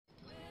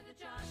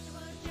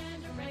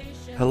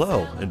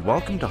Hello, and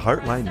welcome to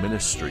Heartline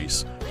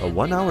Ministries, a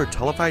 1-hour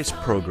televised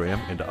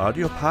program and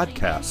audio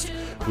podcast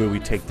where we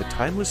take the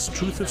timeless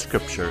truth of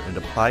Scripture and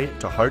apply it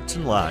to hearts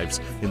and lives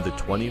in the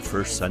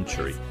 21st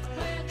century.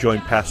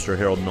 Join Pastor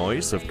Harold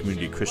Noyes of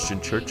Community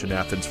Christian Church in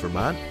Athens,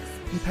 Vermont,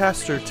 and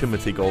Pastor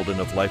Timothy Golden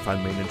of Life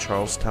on Main in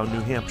Charlestown,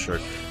 New Hampshire,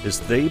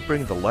 as they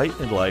bring the light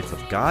and life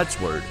of God's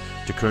Word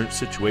to current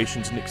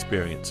situations and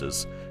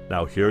experiences.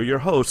 Now here are your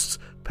hosts,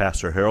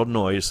 Pastor Harold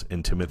Noyes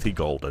and Timothy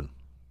Golden.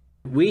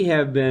 We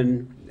have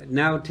been,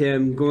 now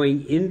Tim,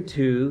 going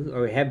into,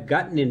 or have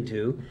gotten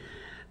into,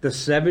 the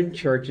 7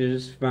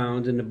 churches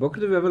found in the book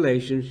of the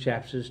Revelation,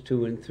 chapters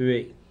 2 and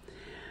 3.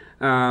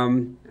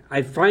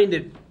 I find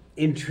it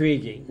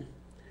intriguing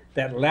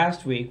that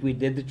last week we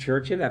did the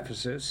church at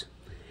Ephesus,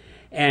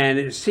 and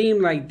it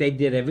seemed like they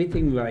did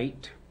everything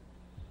right.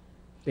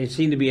 They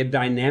seemed to be a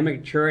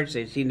dynamic church.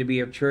 They seemed to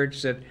be a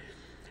church that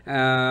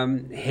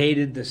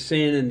hated the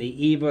sin and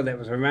the evil that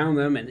was around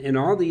them and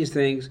all these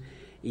things.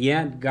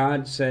 Yet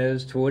God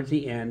says towards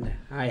the end,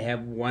 I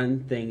have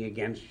one thing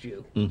against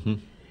you. Mm-hmm.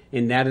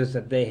 And that is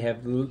that they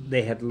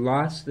had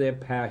lost their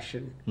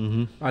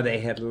passion, or they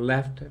had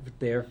left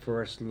their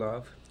first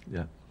love.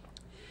 Yeah.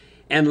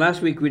 And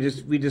last week we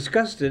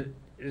discussed it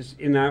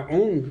in our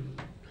own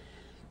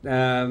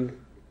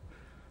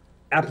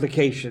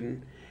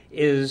application,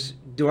 is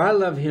do I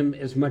love him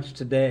as much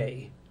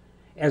today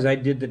as I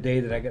did the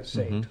day that I got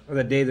saved, or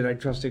the day that I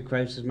trusted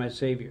Christ as my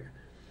Savior?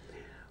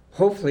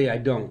 Hopefully I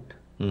don't.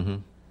 Mm-hmm.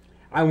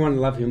 I want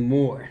to love him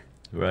more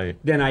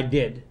than I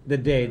did the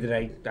day that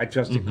I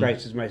trusted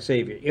Christ as my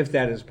Savior, if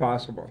that is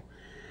possible.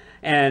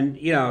 And,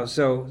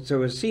 so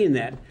we're seeing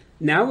that.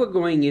 Now we're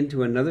going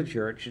into another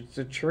church. It's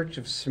the Church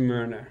of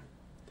Smyrna.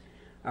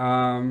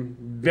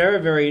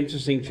 Very, very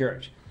interesting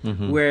church,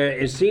 where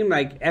it seemed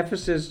like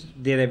Ephesus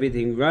did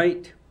everything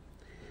right.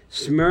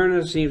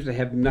 Smyrna seems to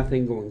have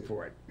nothing going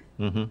for it.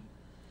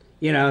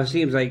 It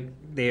seems like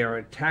they are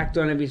attacked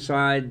on every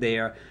side. They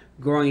are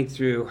going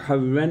through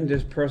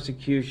horrendous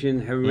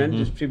persecution,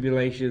 horrendous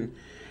tribulation,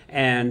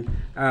 and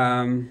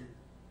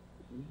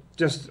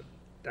just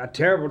a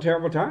terrible,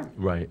 terrible time.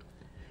 Right.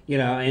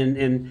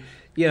 And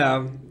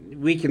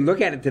we can look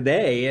at it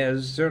today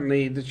as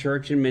certainly the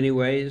church in many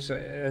ways,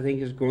 I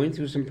think, is going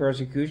through some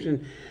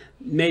persecution.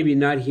 Maybe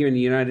not here in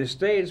the United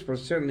States, but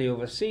certainly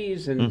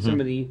overseas and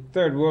some of the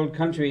third world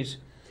countries.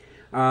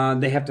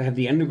 They have to have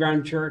the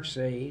underground church.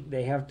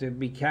 They have to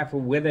be careful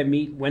where they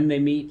meet, when they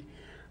meet.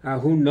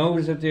 Who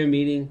knows that they're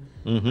meeting,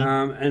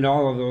 and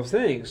all of those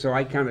things. So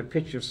I kind of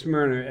picture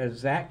Smyrna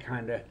as that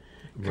kind of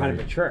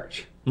a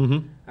church.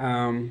 So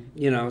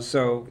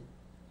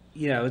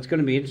it's going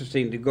to be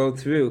interesting to go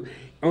through.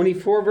 Only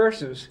 4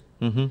 verses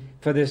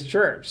for this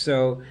church.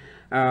 So,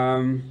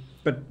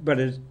 but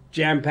it's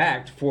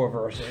jam-packed 4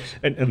 verses.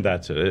 And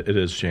that's it. It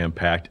is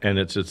jam-packed, and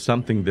it's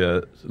something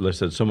that, like I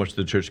said, so much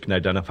the church can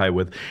identify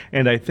with.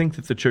 And I think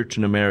that the church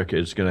in America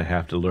is going to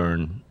have to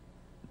learn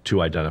to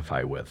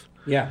identify with.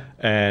 Yeah.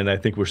 And I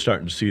think we're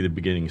starting to see the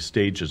beginning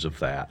stages of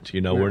that.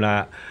 We're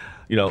not,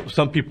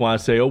 some people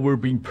want to say, we're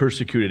being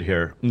persecuted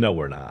here. No,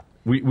 we're not.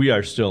 We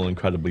are still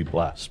incredibly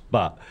blessed.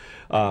 But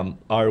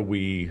are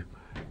we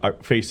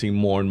facing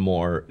more and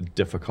more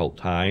difficult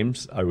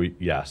times? Are we?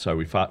 Yes. Are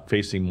we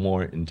facing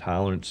more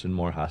intolerance and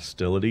more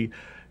hostility?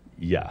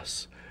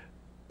 Yes.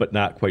 But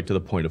not quite to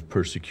the point of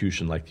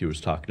persecution like you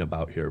was talking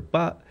about here.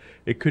 But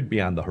it could be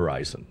on the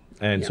horizon.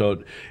 And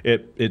so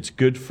it's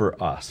good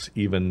for us,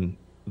 even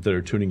that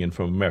are tuning in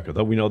from America.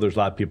 Though we know there's a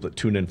lot of people that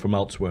tune in from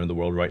elsewhere in the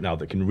world right now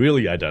that can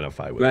really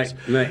identify with us.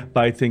 Right.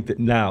 But I think that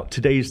now,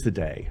 today's the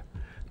day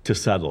to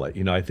settle it.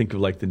 I think of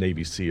like the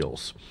Navy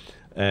SEALs.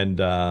 And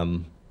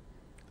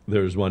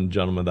there was one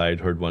gentleman that I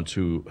had heard once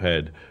who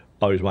had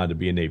always wanted to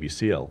be a Navy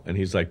SEAL. And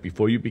he's like,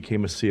 before you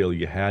became a SEAL,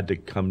 you had to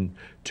come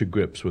to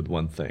grips with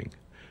one thing,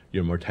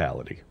 your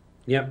mortality.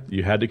 Yep.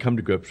 You had to come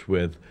to grips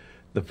with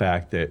the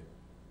fact that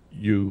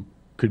you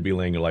could be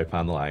laying your life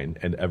on the line,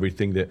 and every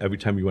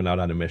time you went out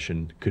on a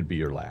mission could be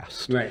your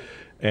last. Right.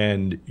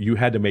 And you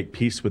had to make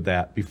peace with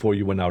that before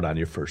you went out on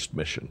your first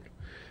mission.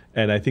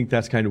 And I think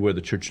that's kind of where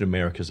the church in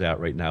America is at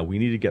right now. We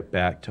need to get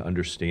back to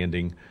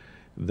understanding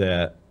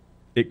that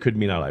it could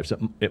mean our lives.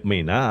 It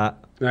may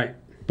not. Right.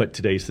 But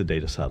today's the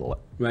day to settle it.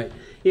 Right.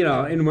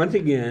 And once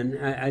again,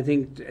 I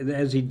think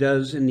as he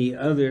does in the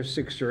other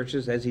 6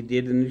 churches, as he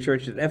did in the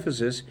church at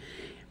Ephesus,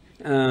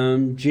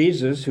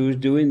 Jesus, who is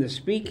doing the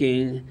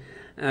speaking,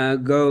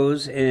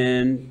 goes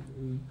and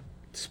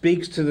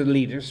speaks to the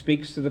leader,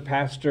 speaks to the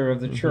pastor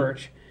of the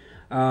church.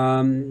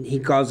 He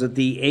calls it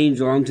the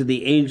angel, unto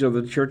the angel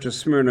of the church of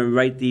Smyrna,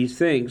 write these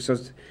things. So,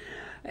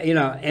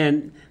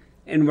 and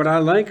what I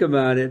like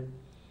about it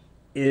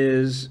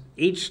is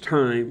each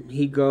time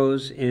he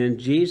goes and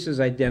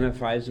Jesus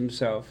identifies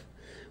himself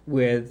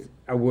with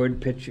a word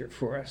picture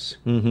for us.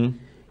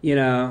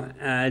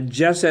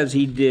 Just as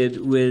he did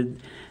with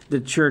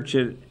the church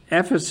at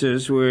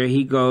Ephesus, where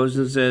he goes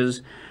and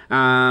says,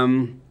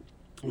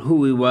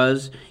 who he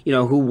was,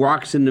 who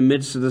walks in the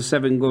midst of the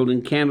 7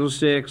 golden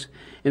candlesticks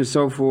and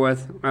so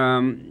forth.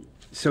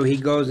 So he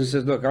goes and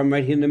says, look, I'm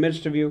right here in the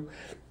midst of you.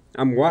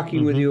 I'm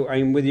walking with you. I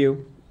am with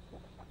you.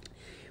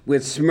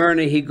 With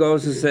Smyrna, he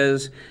goes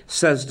and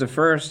says the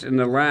first and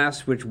the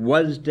last, which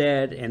was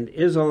dead and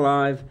is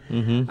alive.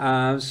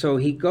 So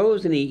he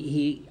goes and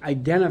he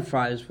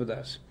identifies with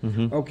us.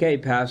 Okay,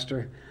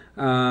 Pastor,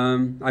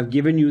 I've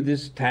given you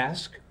this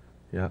task,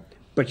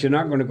 but you're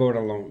not going to go it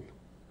alone.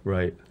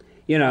 Right.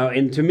 You know,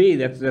 and to me,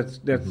 that's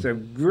a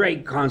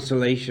great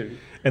consolation.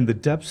 And the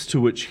depths to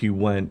which he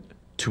went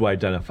to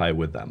identify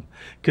with them.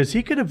 Because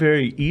he could have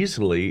very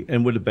easily,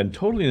 and would have been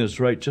totally in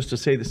his right, just to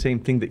say the same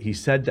thing that he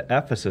said to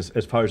Ephesus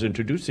as far as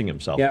introducing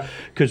himself.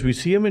 Because we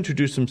see him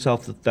introduce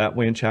himself that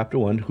way in chapter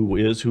 1, who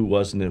is, who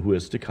was, and who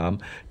is to come.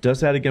 Does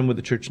that again with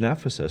the church in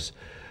Ephesus.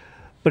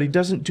 But he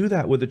doesn't do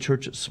that with the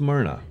church at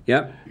Smyrna.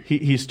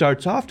 He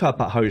starts off talking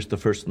about how he's the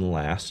first and the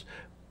last,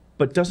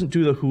 but doesn't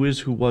do the who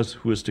is, who was,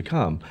 who is to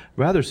come.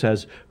 Rather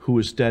says, who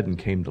is dead and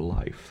came to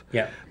life.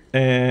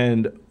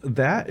 And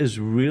that is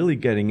really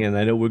getting in.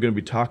 I know we're going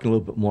to be talking a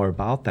little bit more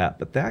about that,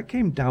 but that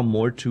came down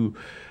more to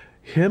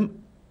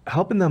him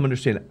helping them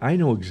understand, I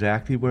know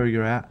exactly where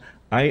you're at.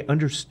 I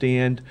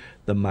understand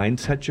the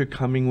mindset you're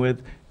coming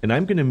with, and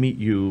I'm going to meet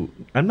you.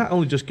 I'm not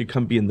only just going to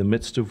come be in the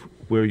midst of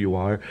where you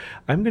are,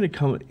 I'm going to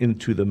come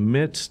into the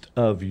midst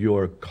of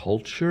your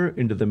culture,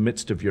 into the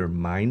midst of your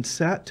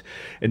mindset,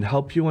 and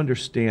help you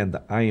understand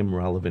that I am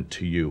relevant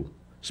to you.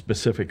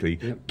 Specifically,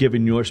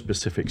 given your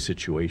specific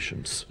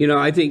situations. You know,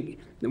 I think,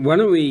 why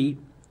don't we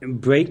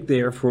break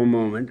there for a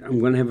moment? I'm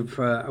going to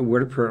have a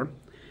word of prayer.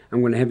 I'm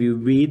going to have you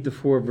read the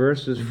 4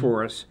 verses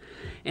for us,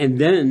 and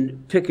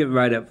then pick it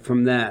right up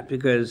from that,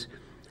 because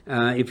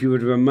if you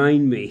would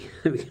remind me,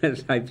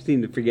 because I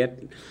seem to forget,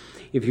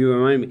 if you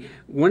remind me,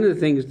 one of the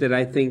things that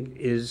I think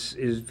is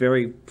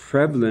very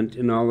prevalent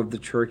in all of the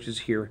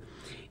churches here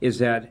is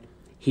that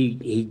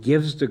he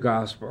gives the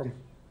gospel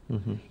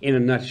in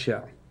a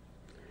nutshell.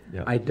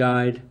 I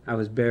died, I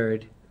was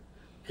buried,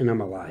 and I'm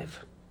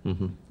alive.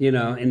 You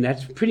know, and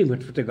that's pretty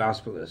much what the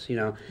gospel is. You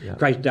know,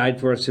 Christ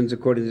died for our sins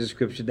according to the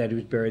scripture, that he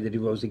was buried, that he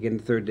rose again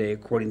the third day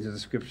according to the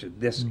scripture.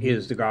 This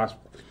is the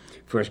gospel.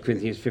 1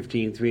 Corinthians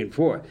 15, 3 and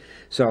 4.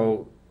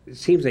 So it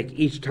seems like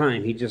each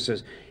time he just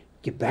says,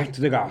 get back to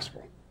the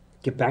gospel.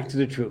 Get back to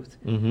the truth.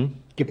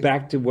 Get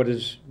back to what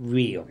is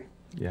real.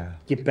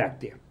 Get back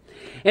there.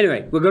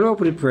 Anyway, we're going to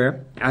open in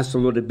prayer. Ask the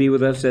Lord to be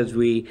with us as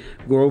we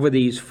go over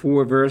these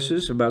 4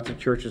 verses about the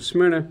church of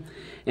Smyrna,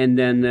 and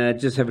then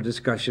just have a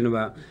discussion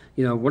about,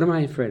 you know, what am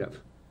I afraid of?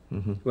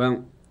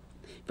 Well,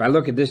 if I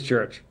look at this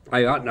church,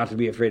 I ought not to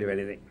be afraid of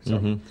anything.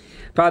 So,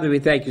 Father, we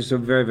thank you so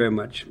very, very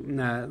much.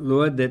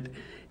 Lord, that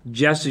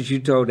just as you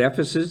told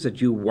Ephesus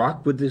that you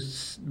walk with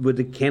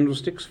the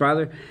candlesticks,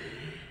 Father,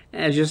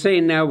 as you're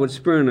saying now with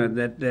Smyrna,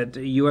 that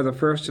you are the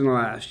first and the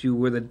last. You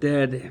were the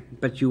dead,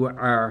 but you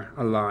are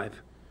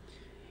alive.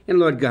 And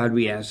Lord God,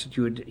 we ask that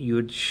you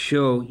would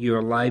show your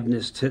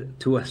aliveness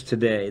to us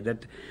today,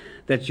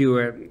 that you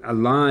are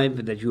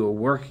alive, that you are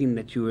working,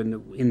 that you are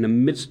in the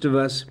midst of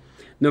us,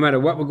 no matter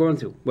what we're going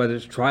through, whether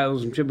it's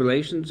trials and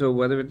tribulations or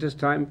whether at this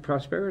time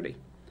prosperity,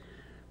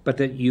 but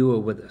that you are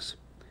with us.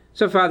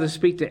 So, Father,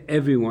 speak to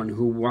everyone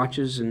who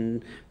watches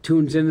and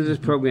tunes into this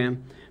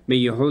program. May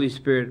your Holy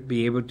Spirit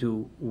be able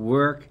to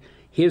work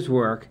his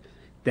work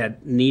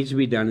that needs to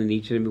be done in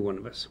each and every one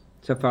of us.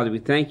 So, Father, we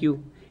thank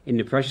you. In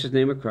the precious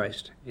name of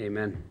Christ,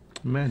 amen.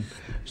 Amen.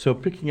 So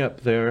picking up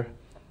there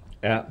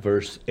at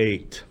verse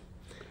 8.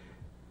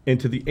 And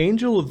to the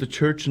angel of the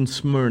church in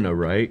Smyrna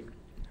write,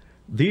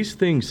 these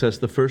things says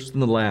the first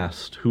and the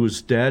last, who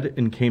is dead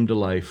and came to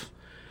life.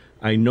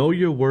 I know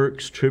your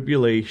works,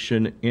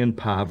 tribulation, and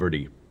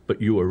poverty,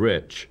 but you are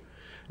rich.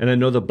 And I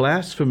know the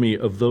blasphemy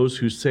of those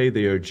who say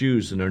they are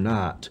Jews and are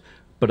not,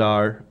 but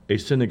are a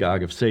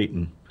synagogue of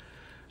Satan.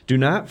 Do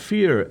not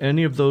fear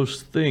any of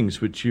those things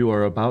which you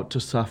are about to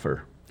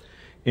suffer.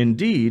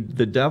 Indeed,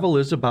 the devil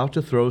is about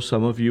to throw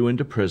some of you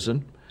into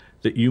prison,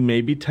 that you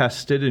may be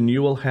tested, and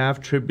you will have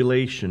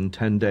tribulation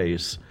 10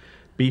 days.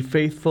 Be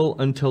faithful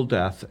until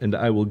death, and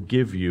I will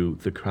give you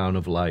the crown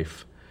of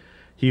life.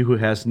 He who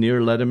has an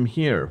ear, let him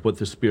hear what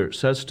the Spirit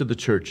says to the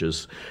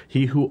churches.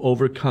 He who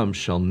overcomes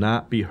shall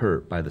not be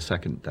hurt by the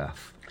second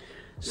death.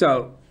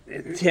 So,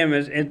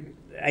 Tim,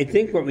 I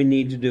think what we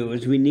need to do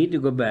is we need to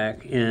go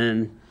back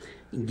and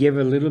give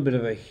a little bit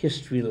of a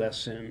history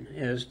lesson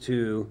as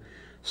to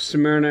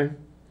Smyrna,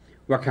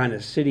 what kind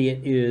of city it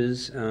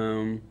is,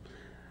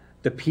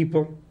 the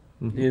people,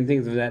 and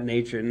things of that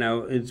nature.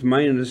 Now, it's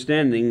my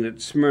understanding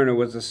that Smyrna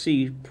was a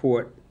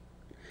seaport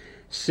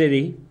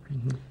city.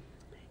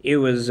 It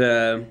was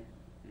a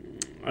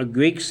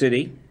Greek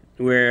city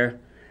or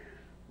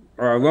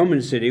a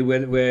Roman city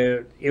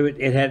where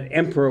it had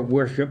emperor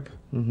worship,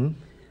 and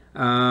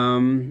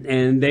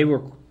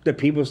the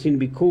people seemed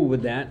to be cool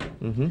with that.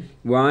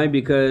 Why?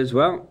 Because,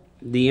 well,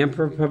 the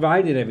emperor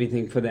provided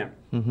everything for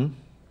them.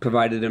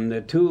 Provided them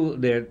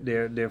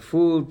their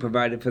food,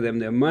 provided for them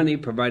their money,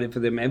 provided for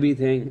them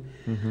everything.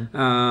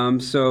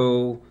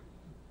 So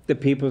the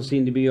people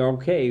seem to be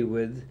okay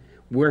with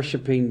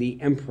worshiping the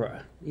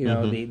emperor, you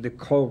know, the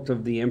cult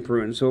of the emperor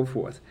and so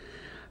forth.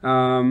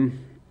 And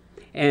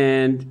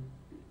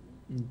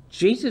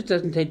Jesus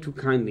doesn't take too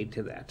kindly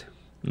to that,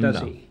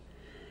 does No. he?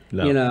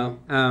 No. You know,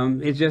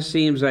 it just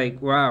seems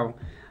like, wow,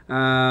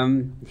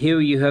 here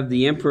you have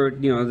the emperor,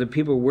 you know, the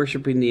people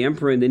worshiping the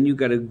emperor, and then you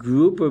got a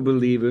group of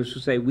believers who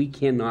say, we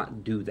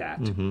cannot do that.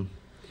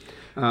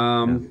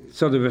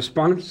 So the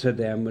response to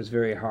them was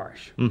very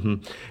harsh.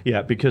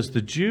 Yeah, because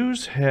the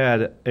Jews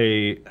had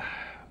a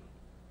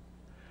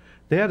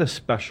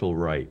special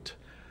right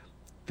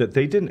that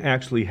they didn't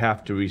actually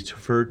have to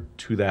refer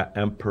to that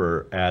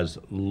emperor as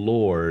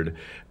Lord,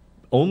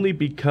 only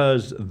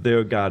because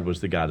their God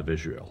was the God of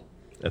Israel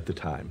at the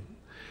time.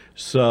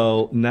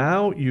 So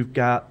now you've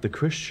got the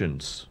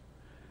Christians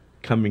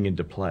coming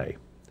into play,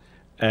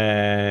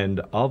 and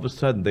all of a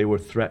sudden they were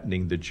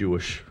threatening the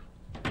Jewish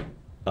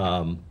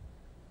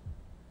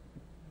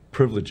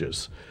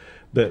privileges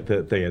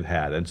that they had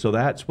had. And so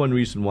that's one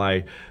reason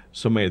why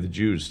so many of the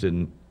Jews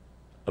didn't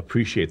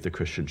appreciate the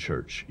Christian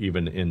church,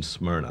 even in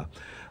Smyrna.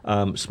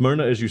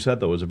 Smyrna, as you said,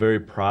 though, was a very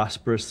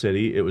prosperous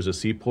city. It was a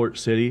seaport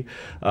city.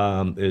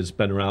 It's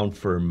been around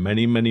for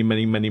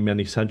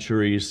many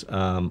centuries,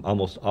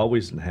 almost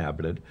always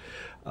inhabited.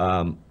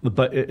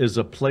 But it is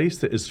a place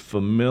that is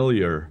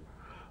familiar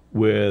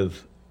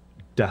with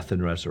death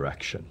and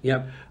resurrection.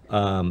 Yep.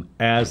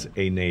 As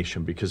a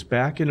nation, because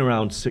back in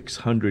around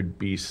 600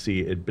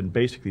 BC, it had been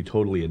basically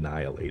totally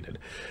annihilated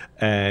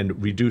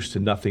and reduced to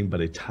nothing but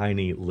a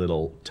tiny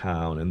little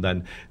town. And then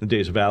in the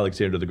days of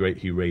Alexander the Great,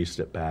 he raised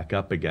it back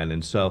up again.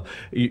 And so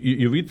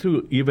you read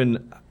through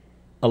even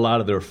a lot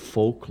of their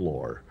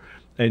folklore,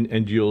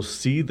 and you'll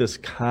see this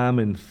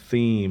common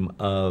theme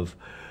of,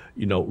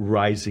 you know,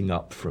 rising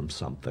up from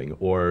something,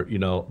 or, you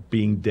know,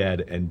 being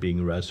dead and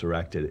being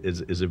resurrected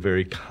is a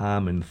very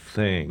common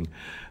thing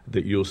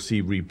that you'll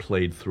see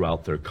replayed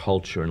throughout their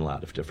culture in a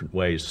lot of different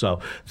ways. So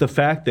the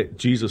fact that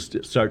Jesus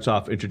starts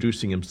off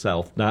introducing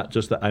himself, not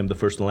just that I'm the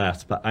first and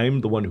last, but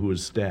I'm the one who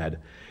is dead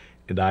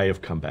and I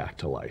have come back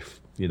to life.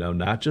 You know,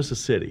 not just a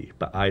city,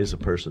 but I as a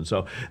person.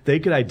 So they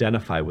could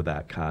identify with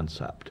that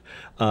concept.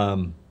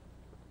 There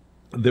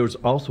was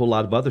also a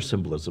lot of other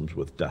symbolisms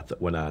with death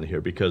that went on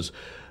here, because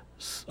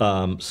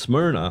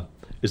Smyrna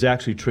is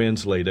actually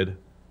translated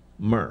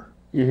myrrh.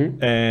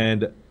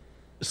 And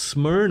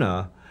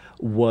Smyrna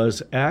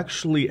was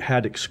actually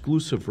had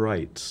exclusive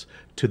rights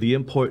to the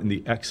import and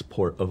the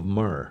export of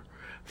myrrh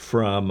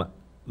from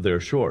their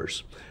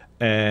shores.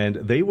 And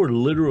they were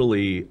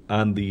literally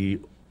on the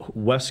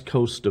west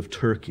coast of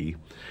Turkey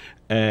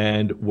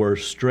and were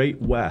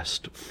straight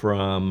west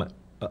from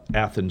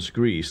Athens,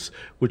 Greece,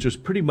 which was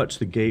pretty much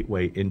the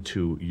gateway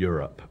into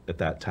Europe at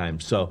that time.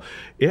 So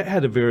it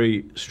had a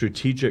very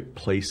strategic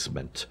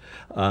placement.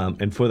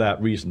 And for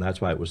that reason,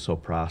 that's why it was so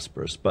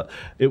prosperous. But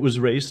it was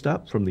raised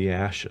up from the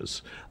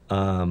ashes.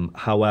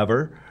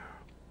 However,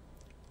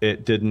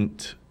 it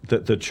didn't,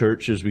 the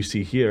church, as we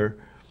see here,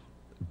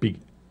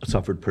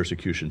 suffered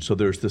persecution. So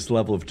there's this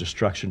level of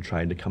destruction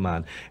trying to come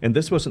on. And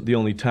this wasn't the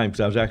only time,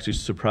 because I was actually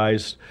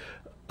surprised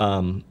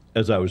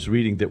as I was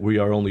reading that we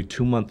are only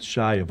 2 months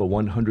shy of a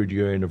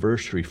 100-year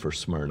anniversary for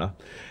Smyrna.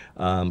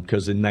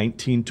 Because in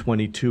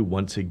 1922,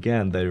 once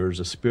again, there was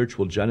a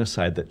spiritual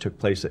genocide that took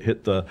place that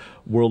hit the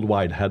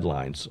worldwide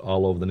headlines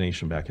all over the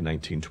nation back in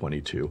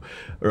 1922,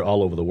 or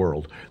all over the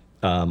world.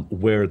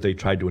 Where they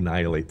tried to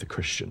annihilate the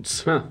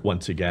Christians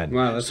once again.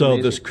 Wow, that's so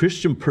amazing. this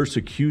Christian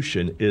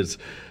persecution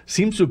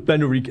seems to have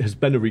been has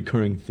been a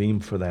recurring theme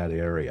for that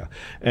area,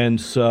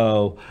 and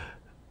so,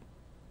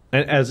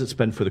 and as it's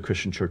been for the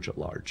Christian church at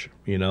large.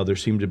 You know, there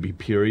seem to be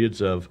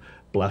periods of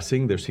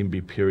blessing, there seem to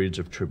be periods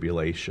of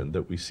tribulation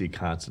that we see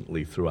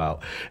constantly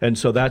throughout, and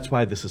so that's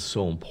why this is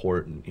so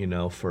important. You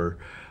know, for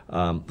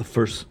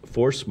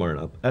for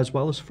Smyrna as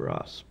well as for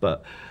us,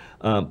 but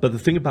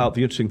the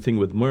interesting thing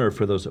with myrrh,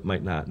 for those that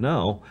might not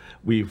know,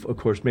 we've, of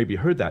course, maybe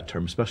heard that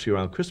term, especially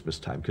around Christmas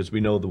time, because we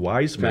know the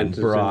wise men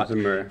brought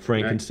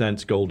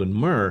frankincense, gold, and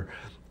myrrh.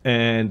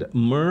 And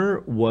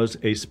myrrh was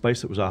a spice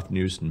that was often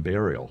used in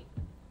burial.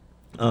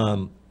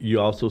 You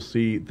also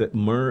see that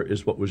myrrh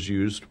is what was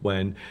used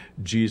when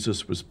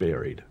Jesus was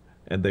buried,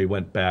 and they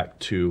went back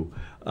to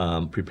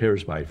prepare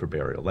his body for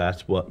burial.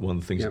 That's one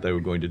of the things that they were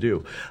going to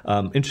do.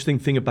 Interesting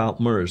thing about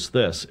myrrh is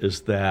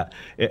that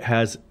it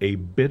has a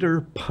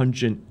bitter,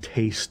 pungent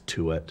taste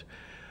to it,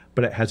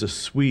 but it has a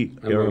sweet,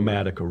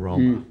 aromatic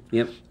aroma.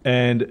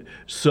 And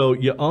so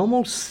you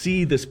almost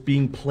see this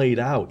being played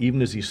out,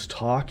 even as he's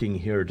talking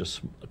here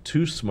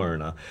to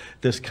Smyrna,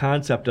 this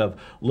concept of,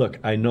 look,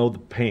 I know the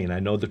pain, I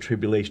know the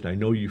tribulation, I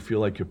know you feel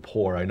like you're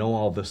poor, I know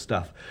all this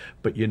stuff,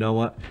 but you know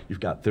what?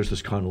 There's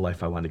this kind of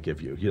life I want to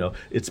give you. You know,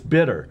 it's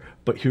bitter,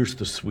 but here's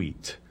the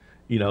sweet.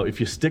 You know, if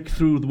you stick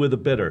through with the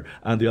bitter,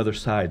 on the other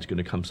side is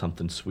going to come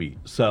something sweet.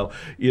 So,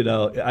 you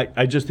know,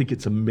 I just think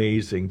it's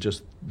amazing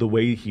just the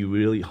way he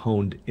really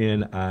honed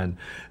in on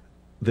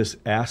this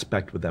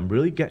aspect with them,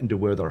 really getting to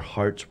where their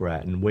hearts were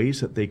at in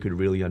ways that they could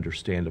really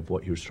understand of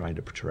what he was trying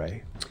to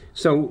portray.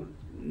 So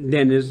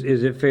then is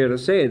it fair to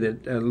say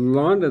that a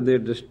lot of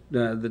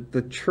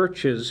the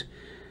church's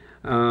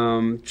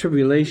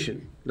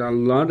tribulation, a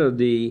lot of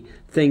the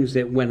things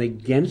that went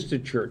against the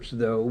church,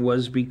 though,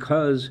 was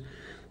because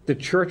the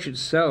church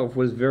itself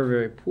was very,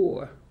 very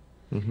poor.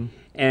 Mm-hmm.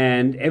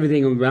 And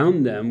everything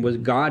around them was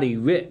gaudy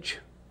rich.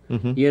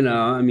 Mm-hmm. You know,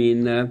 I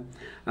mean, the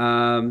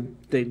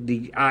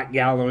art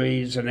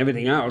galleries and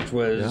everything else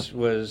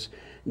was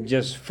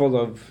just full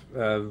of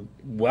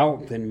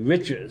wealth and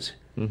riches.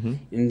 Mm-hmm.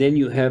 And then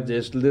you have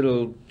this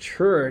little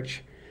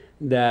church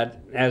that,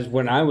 as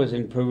when I was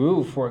in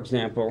Peru, for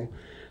example,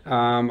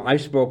 I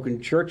spoke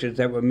in churches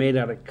that were made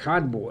out of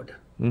cardboard.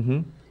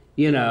 Mm-hmm.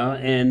 You know,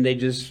 and they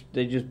just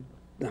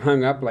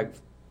hung up like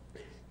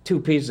 2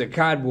 pieces of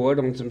cardboard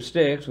on some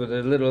sticks with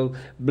a little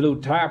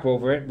blue top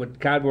over it with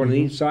cardboard on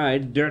each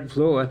side, dirt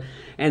floor,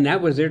 and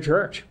that was their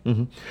church.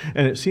 Mm-hmm.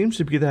 And it seems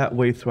to be that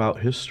way throughout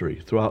history,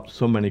 throughout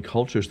so many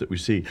cultures that we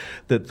see,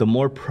 that the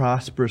more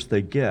prosperous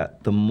they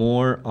get, the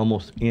more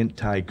almost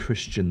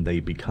anti-Christian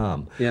they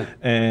become. Yeah.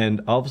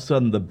 And all of a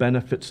sudden, the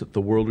benefits that the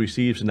world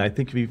receives, and I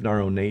think of even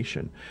our own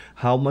nation,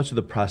 how much of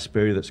the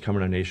prosperity that's come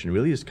in our nation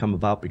really has come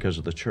about because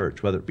of the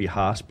church, whether it be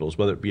hospitals,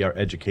 whether it be our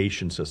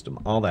education system,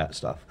 all that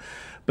stuff.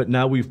 But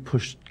now we've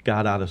pushed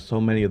God out of so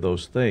many of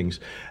those things.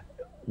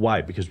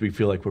 Why? Because we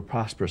feel like we're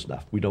prosperous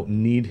enough. We don't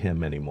need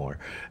him anymore.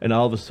 And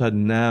all of a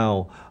sudden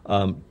now,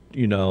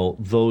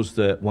 those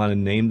that want to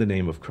name the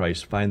name of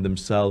Christ find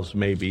themselves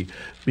maybe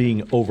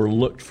being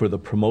overlooked for the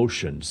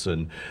promotions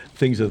and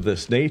things of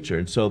this nature.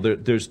 And so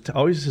there's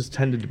always has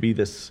tended to be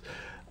this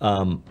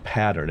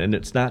pattern. And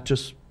it's not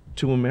just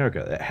to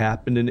America. It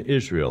happened in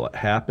Israel. It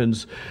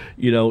happens,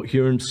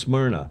 here in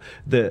Smyrna.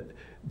 That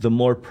the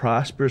more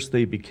prosperous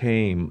they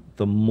became,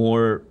 the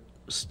more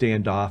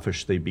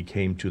standoffish they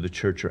became to the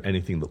church or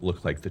anything that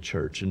looked like the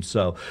church. And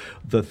so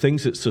the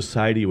things that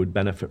society would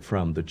benefit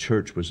from, the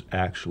church was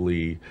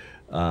actually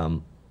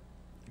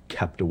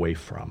kept away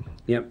from.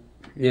 Yep.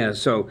 Yeah.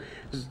 So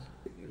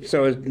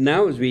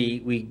now as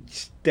we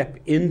step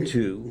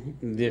into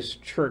this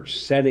church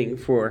setting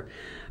for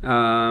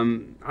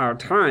our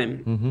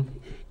time,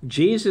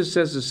 Jesus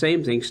says the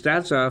same thing,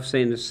 starts off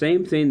saying the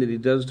same thing that he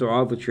does to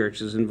all the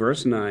churches in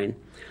verse 9,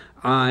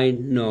 I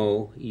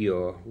know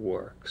your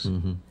works.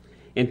 Mm-hmm.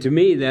 And to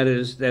me, that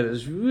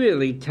is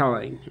really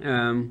telling.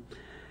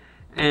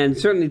 And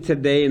certainly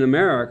today in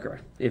America,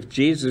 if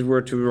Jesus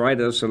were to write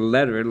us a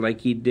letter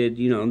like he did,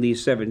 in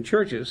these 7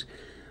 churches,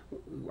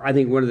 I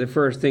think one of the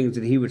first things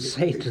that he would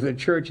say to the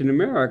church in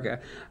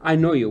America, I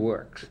know your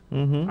works.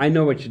 Mm-hmm. I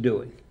know what you're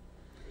doing.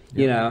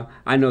 Yeah.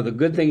 I know the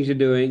good things you're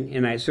doing,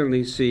 and I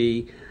certainly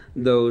see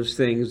those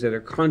things that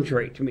are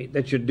contrary to me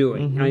that you're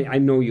doing. Mm-hmm. I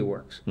know your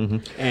works. Mm-hmm.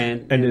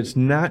 And it's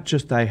not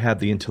just I have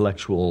the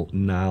intellectual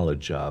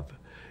knowledge of.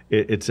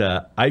 It's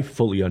I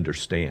fully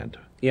understand.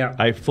 Yeah.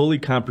 I fully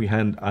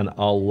comprehend on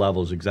all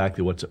levels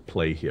exactly what's at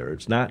play here.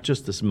 It's not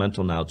just this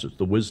mental knowledge, it's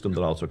the wisdom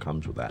that also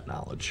comes with that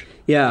knowledge.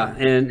 Yeah,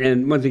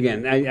 and once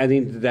again, I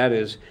think that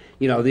is,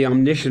 the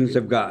omniscience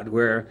of God,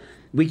 where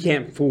we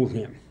can't fool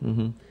him.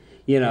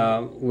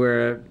 Mm-hmm.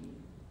 Where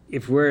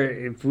if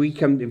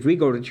we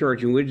go to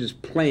church and we're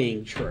just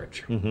playing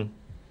church, mm-hmm.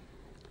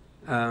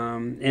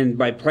 And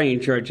by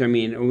playing church, I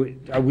mean,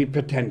 are we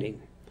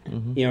pretending?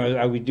 Mm-hmm.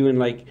 Are we doing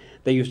like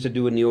they used to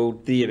do in the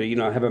old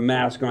theater, have a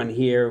mask on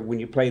here when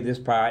you play this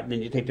part, and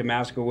then you take the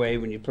mask away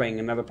when you're playing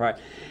another part.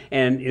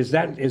 And is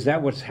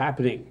that what's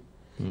happening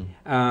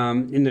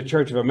in the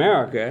Church of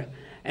America?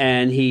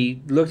 And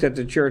he looks at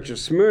the Church of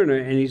Smyrna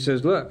and he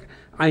says, look,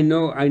 I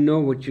know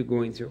what you're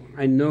going through.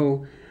 I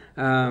know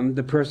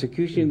the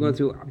persecution you're going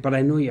through, but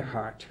I know your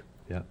heart.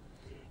 Yeah.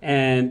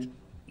 And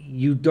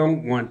you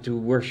don't want to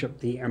worship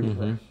the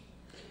emperor. Mm-hmm.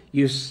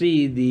 You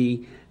see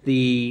the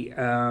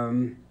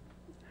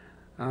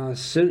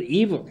sin,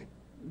 evil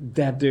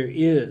that there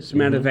is.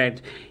 Matter of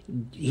fact,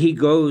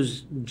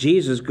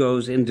 Jesus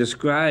goes and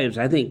describes,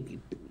 I think,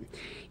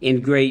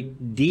 in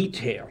great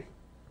detail,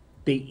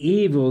 the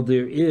evil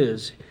there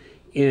is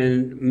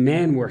in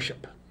man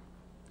worship,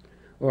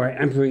 or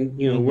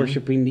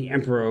worshiping the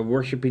emperor, or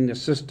worshiping the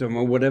system,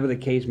 or whatever the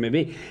case may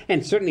be.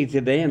 And certainly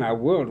today in our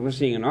world, we're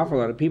seeing an awful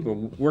lot of people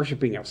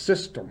worshiping a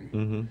system,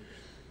 mm-hmm.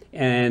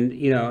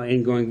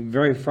 and going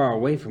very far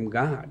away from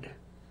God,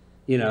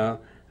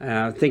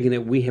 thinking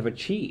that we have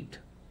achieved.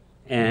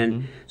 And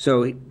mm-hmm.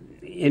 so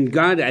in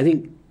God, I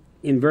think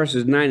in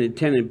verses 9 and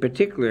 10 in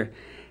particular,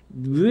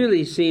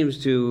 really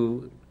seems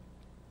to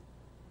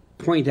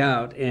point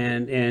out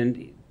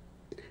and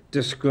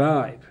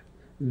describe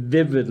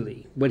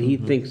vividly what he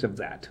mm-hmm. thinks of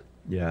that.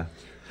 Yeah.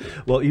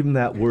 Well, even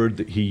that word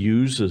that he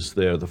uses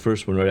there, the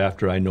first one right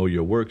after I know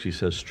your works, he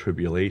says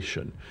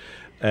tribulation.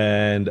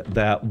 And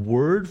that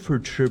word for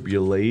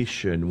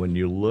tribulation, when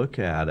you look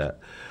at it,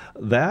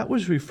 that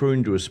was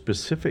referring to a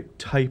specific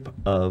type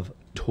of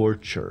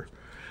torture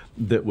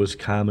that was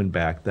common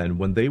back then,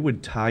 when they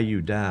would tie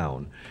you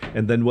down,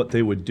 and then what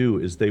they would do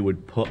is they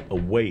would put a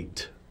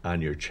weight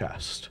on your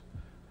chest,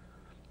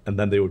 and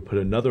then they would put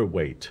another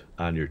weight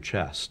on your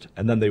chest,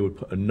 and then they would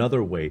put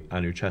another weight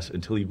on your chest,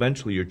 until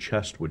eventually your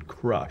chest would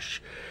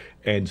crush,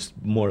 and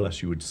more or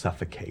less you would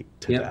suffocate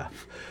to yep.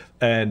 death.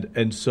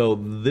 And so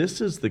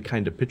this is the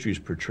kind of picture he's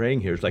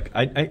portraying here. It's like,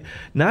 I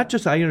not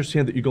just I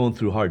understand that you're going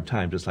through hard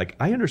times. It's like,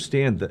 I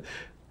understand that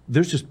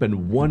there's just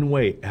been one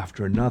way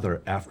after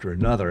another, after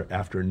another,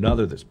 after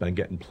another that's been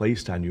getting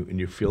placed on you, and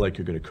you feel like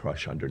you're going to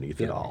crush underneath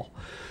it all.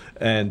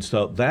 And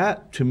so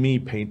that, to me,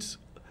 paints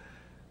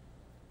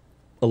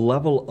a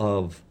level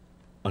of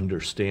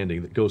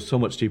understanding that goes so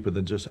much deeper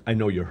than just, I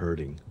know you're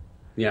hurting.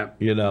 Yeah.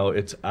 You know,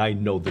 it's, I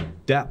know the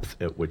depth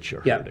at which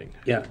you're hurting.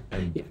 Yeah.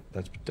 And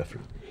that's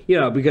different. You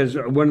know, because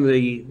one of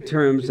the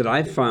terms that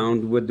I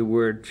found with the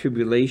word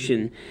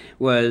tribulation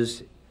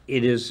was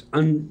it is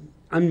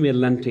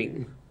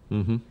unrelenting,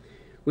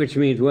 which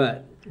means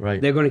what? Right.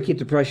 They're going to keep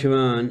the pressure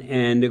on,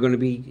 and they're going to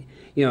be,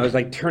 you know, it's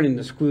like turning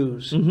the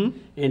screws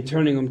and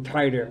turning them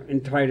tighter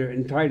and tighter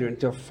and tighter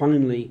until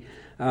finally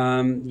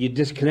you're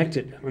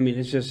disconnected. I mean,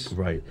 it's just,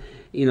 right.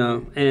 You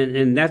know,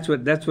 and that's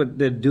what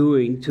they're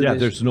doing to this.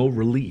 There's no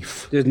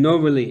relief. There's no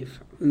relief.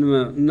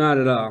 No, not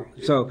at all.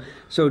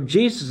 So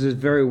Jesus is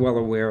very well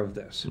aware of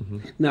this.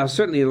 Now,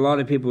 certainly a lot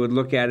of people would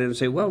look at it and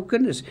say, well,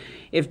 goodness,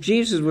 if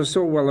Jesus was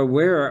so well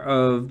aware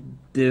of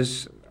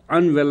this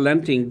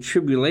unrelenting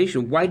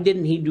tribulation, why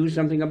didn't he do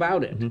something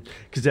about it?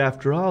 Because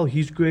after all,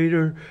 he's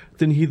greater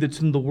than he that's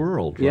in the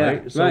world,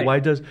 right? Yeah, so right.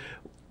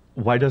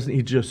 why doesn't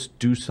he just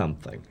do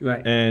something?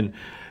 Right.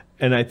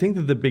 And I think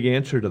that the big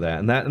answer to that,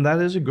 and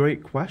that is a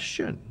great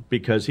question,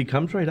 because he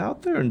comes right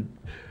out there and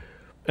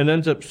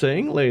ends up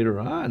saying later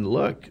on,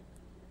 look,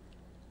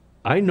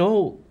 I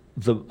know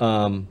the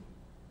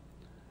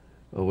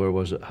where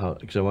was it?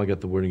 Because I want to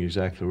get the wording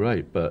exactly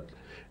right, but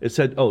it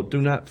said,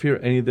 do not fear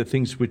any of the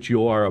things which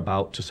you are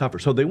about to suffer.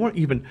 So they weren't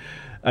even,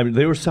 I mean,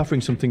 they were suffering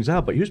some things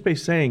out, but he was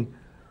basically saying,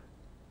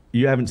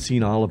 you haven't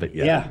seen all of it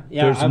yet. Yeah,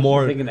 there's I was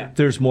more. thinking that.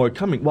 There's more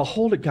coming. Well,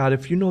 hold it, God.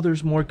 If you know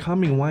there's more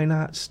coming, why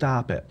not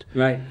stop it?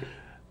 Right.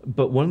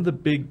 But one of the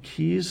big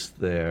keys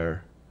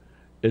there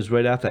is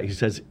right after that. He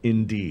says,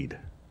 indeed,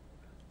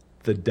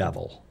 the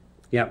devil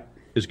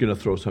is going to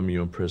throw some of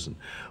you in prison.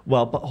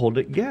 Well, but hold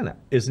it again.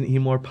 Isn't he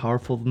more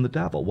powerful than the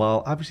devil?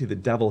 Well, obviously the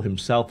devil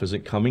himself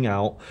isn't coming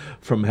out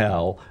from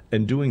hell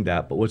and doing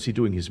that, but what's he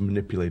doing? He's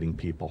manipulating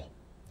people.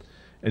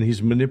 And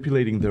he's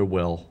manipulating their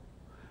will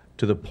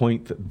to the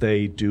point that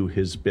they do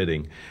his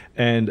bidding.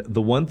 And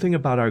the one thing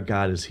about our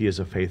God is he is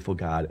a faithful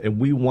God, and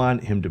we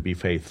want him to be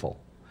faithful.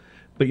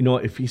 But you know,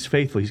 if he's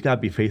faithful, he's got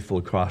to be faithful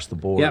across the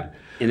board. Yep,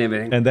 in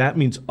everything. And that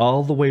means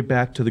all the way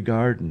back to the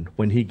garden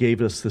when he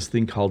gave us this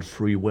thing called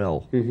free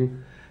will.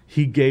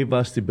 He gave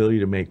us the ability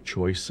to make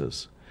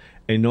choices.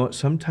 And you know what?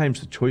 Sometimes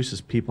the choices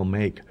people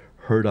make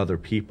hurt other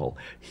people.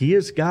 He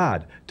is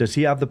God. Does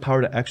he have the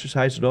power to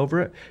exercise it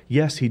over it?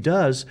 Yes, he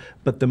does.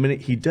 But the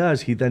minute he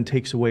does, he then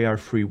takes away our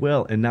free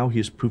will, and now he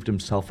has proved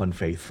himself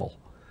unfaithful.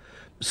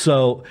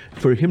 So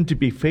for him to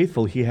be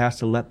faithful, he has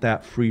to let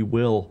that free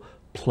will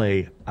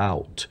play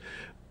out.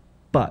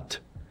 But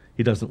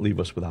he doesn't leave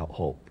us without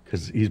hope,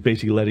 because he's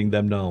basically letting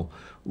them know,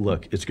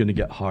 look, it's going to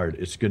get hard.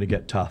 It's going to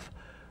get tough,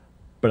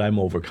 but I'm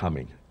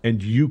overcoming,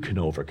 and you can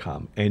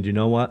overcome. And you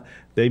know what?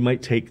 They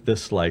might take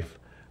this life,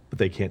 but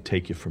they can't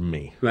take you from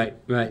me. Right.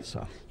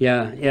 So.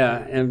 Yeah.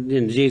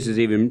 And Jesus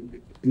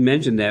even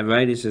mentioned that,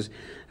 right? He says,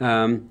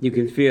 you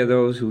can fear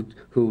those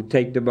who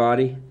take the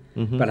body,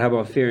 but how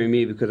about fearing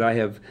me, because I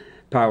have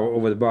power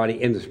over the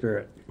body and the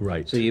spirit.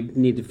 Right. So you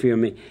need to fear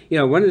me. You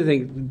know, one of the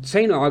things,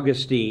 St.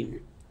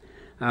 Augustine,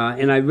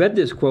 and I read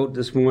this quote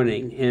this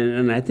morning,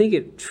 and I think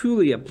it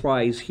truly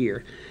applies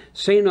here.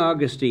 St.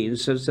 Augustine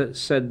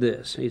said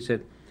this. He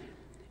said,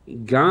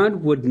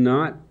 God would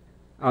not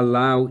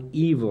allow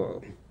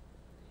evil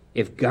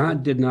if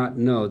God did not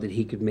know that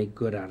he could make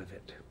good out of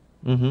it.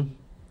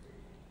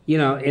 You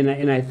know,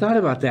 and I thought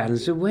about that and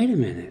said, wait a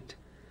minute.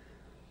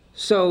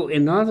 So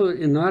in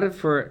order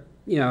for,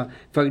 you know,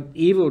 for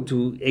evil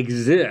to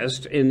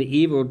exist and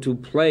evil to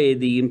play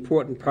the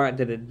important part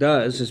that it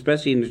does,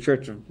 especially in the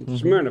Church of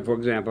Smyrna, for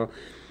example,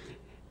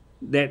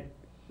 that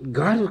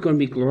God was going to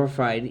be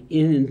glorified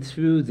in and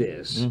through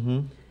this,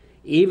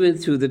 even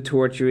through the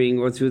torturing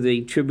or through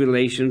the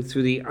tribulation,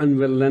 through the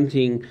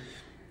unrelenting,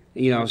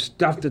 you know,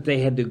 stuff that they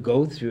had to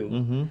go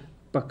through.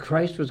 But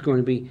Christ was going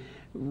to be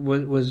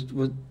was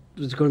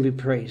going to be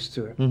praised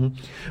through it.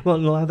 Well,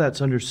 and a lot of that's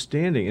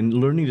understanding and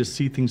learning to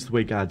see things the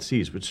way God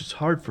sees, which is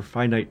hard for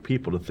finite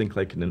people to think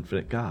like an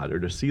infinite God or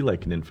to see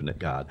like an infinite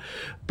God.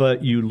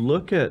 But you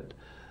look at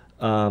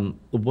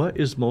what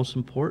is most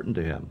important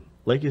to him.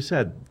 Like you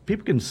said,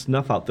 people can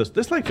snuff out this.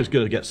 This life is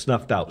going to get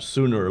snuffed out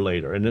sooner or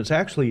later. And it's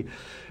actually,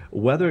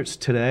 whether it's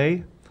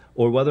today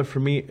or whether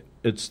for me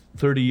it's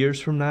 30 years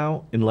from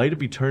now, in light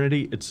of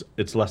eternity,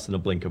 it's less than a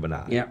blink of an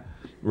eye. Yeah.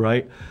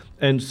 Right?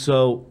 And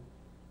so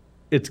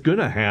it's going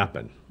to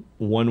happen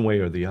one way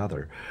or the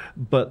other.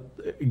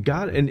 But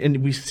God,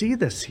 and we see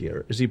this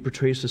here as he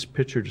portrays this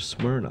picture to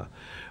Smyrna,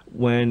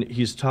 when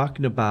he's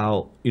talking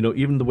about, you know,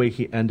 even the way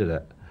he ended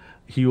it,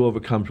 he who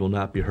overcomes will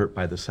not be hurt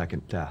by the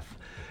second death.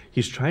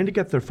 He's trying to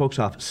get their folks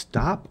off.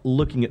 Stop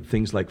looking at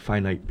things like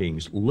finite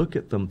beings. Look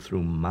at them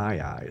through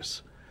my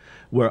eyes.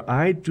 where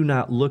I do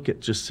not look at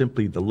just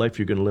simply the life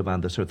you're going to live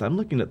on this earth. I'm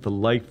looking at the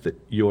life that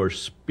your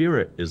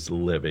spirit is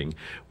living,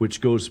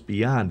 which goes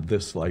beyond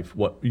this life,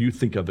 what you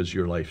think of as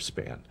your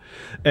lifespan.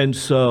 And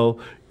so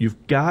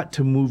you've got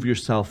to move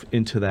yourself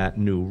into that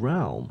new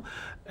realm.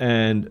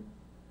 And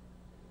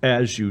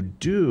as you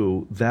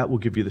do, that will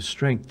give you the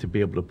strength to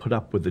be able to put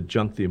up with the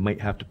junk that you might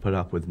have to put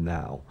up with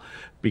now.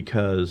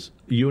 Because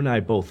you and I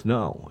both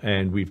know,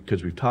 and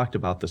because we've talked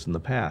about this in the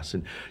past,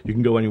 and you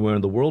can go anywhere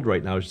in the world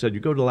right now. As you said,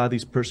 you go to a lot of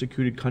these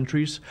persecuted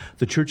countries,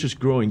 the church is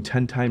growing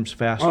 10 times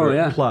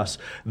faster plus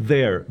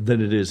there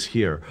than it is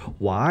here.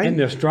 Why? And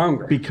they're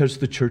stronger. Because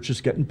the church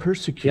is getting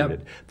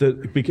persecuted.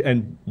 Yep.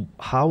 And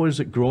how is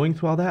it growing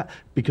through all that?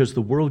 Because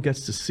the world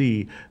gets to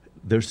see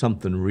there's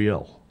something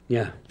real.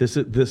 Yeah.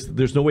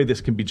 There's no way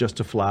this can be just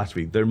a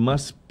philosophy. There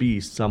must be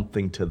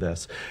something to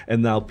this.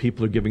 And now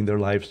people are giving their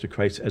lives to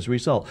Christ as a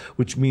result,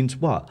 which means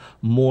what?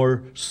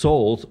 More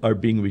souls are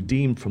being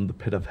redeemed from the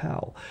pit of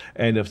hell.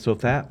 And if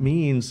that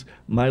means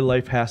my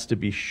life has to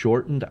be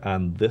shortened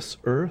on this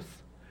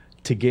earth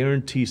to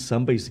guarantee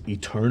somebody's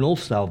eternal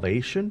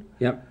salvation.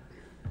 Yep.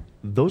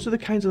 Those are the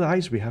kinds of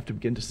eyes we have to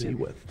begin to see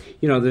with.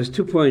 You know, there's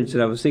 2 points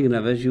that I was thinking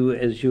of as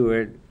you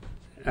were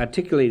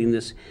articulating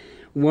this.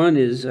 One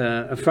is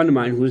a friend of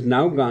mine who's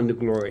now gone to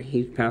glory.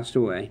 He's passed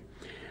away.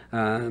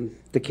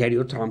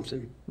 Thackeray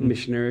Thompson,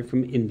 missionary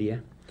from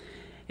India.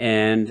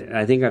 And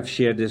I think I've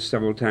shared this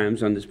several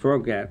times on this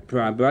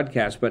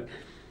broadcast, but,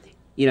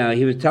 you know,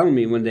 he was telling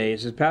me one day, he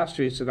says,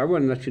 Pastor, he said, I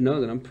want to let you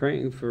know that I'm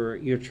praying for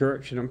your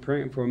church and I'm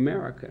praying for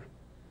America.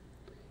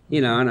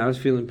 You know, and I was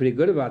feeling pretty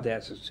good about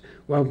that. He says,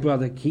 well,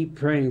 brother, keep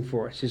praying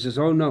for us. He says,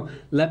 oh, no,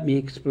 let me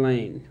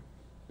explain.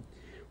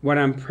 What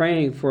I'm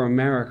praying for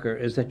America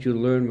is that you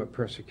learn what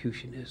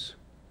persecution is,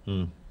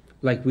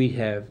 like we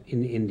have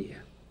in India.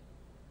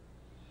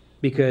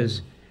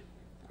 Because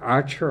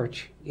our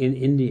church in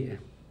India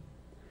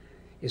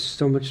is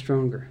so much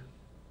stronger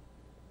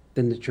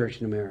than the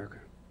church in America.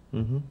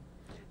 Mm-hmm.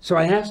 So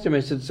I asked him, I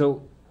said,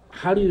 so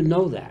how do you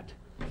know that?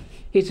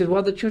 He said,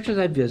 well, the churches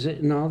I visit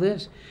and all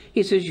this.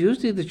 He says,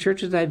 usually the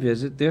churches I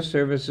visit, their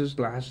services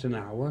last an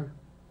hour.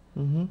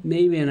 Mm-hmm.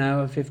 Maybe an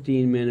hour,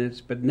 15 minutes,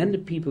 but then the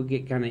people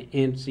get kind of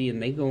antsy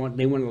and they want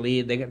to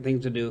leave, they got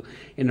things to do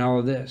and all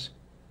of this.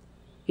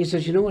 He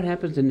says, you know what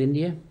happens in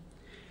India?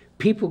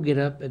 People get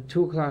up at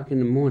 2 o'clock in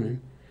the morning,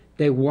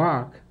 they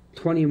walk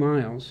 20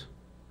 miles,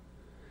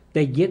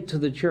 they get to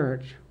the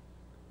church,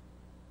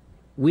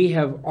 we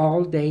have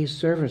all day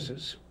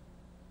services.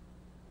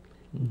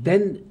 Mm-hmm.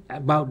 Then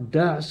about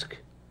dusk,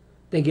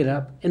 they get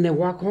up and they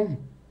walk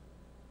home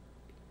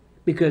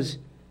because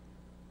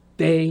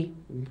they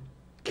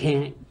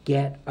can't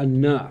get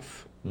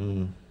enough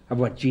of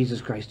what Jesus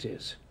Christ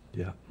is.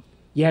 Yeah.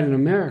 Yet in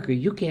America,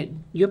 your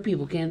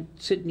people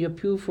can't sit in your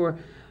pew for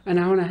an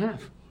hour and a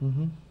half.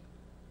 Mm-hmm.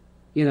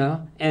 You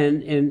know,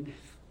 and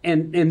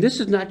this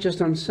is not just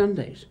on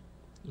Sundays.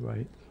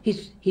 Right.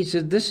 He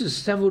said this is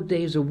several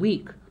days a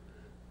week.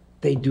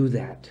 They do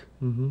that,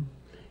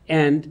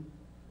 and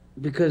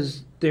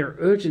because their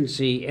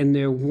urgency and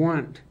their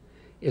want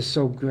is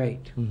so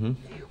great,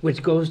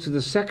 which goes to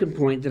the second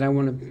point that I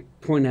want to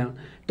point out.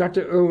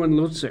 Dr. Erwin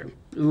Lutzer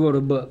wrote a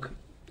book,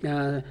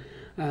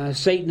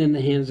 Satan in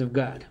the Hands of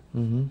God,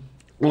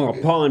 or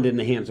a Pond in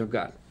the Hands of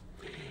God.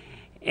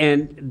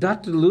 And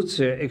Dr.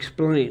 Lutzer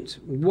explains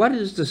what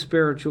is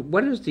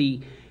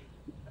the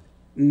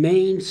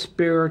main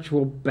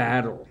spiritual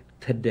battle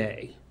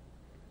today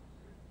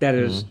that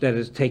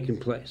is taking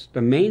place.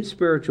 The main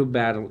spiritual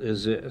battle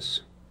is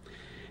this.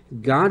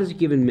 God has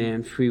given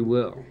man free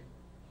will.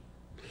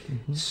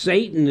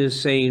 Satan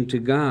is saying to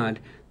God,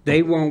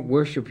 they won't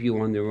worship you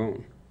on their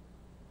own.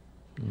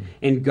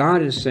 And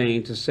God is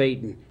saying to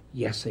Satan,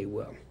 yes, they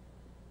will.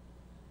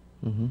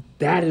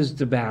 That is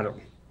the battle.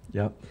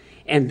 Yep.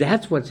 And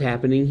that's what's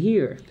happening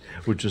here.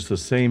 Which is the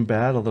same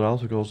battle that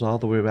also goes all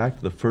the way back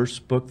to the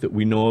first book that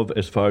we know of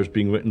as far as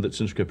being written that's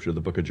in Scripture,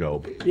 the book of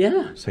Job.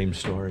 Yeah. Same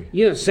story.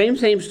 Yeah, same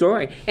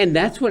story. And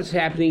that's what's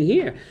happening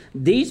here.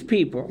 These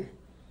people,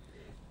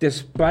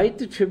 despite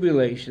the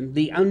tribulation,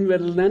 the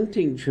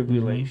unrelenting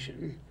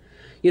tribulation,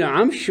 you know,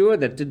 I'm sure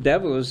that the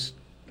devil is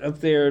up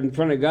there in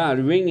front of God,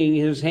 wringing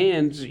his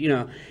hands, you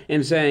know,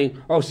 and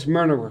saying, oh,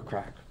 Smyrna will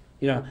crack.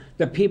 You know,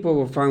 the people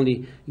will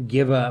finally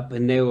give up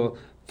and they will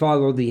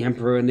follow the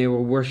emperor and they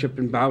will worship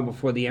and bow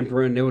before the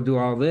emperor and they will do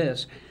all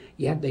this.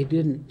 Yet they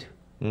didn't.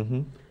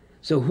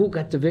 So who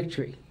got the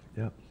victory?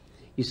 Yep.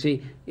 You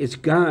see, it's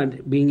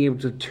God being able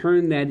to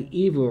turn that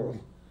evil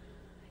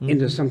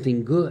into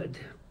something good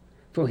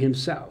for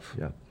himself.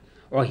 Yep.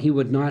 Or he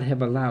would not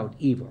have allowed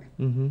evil.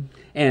 And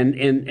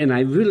I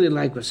really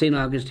like what St.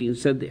 Augustine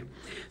said there.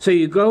 So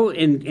you go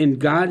in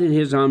God in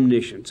his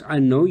omniscience. I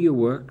know your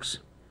works.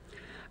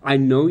 I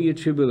know your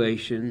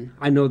tribulation.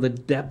 I know the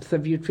depth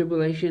of your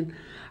tribulation.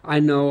 I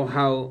know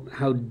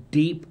how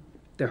deep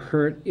the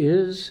hurt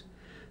is,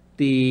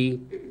 the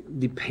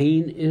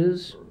pain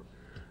is.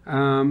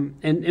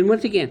 And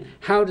once again,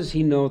 how does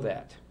he know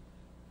that?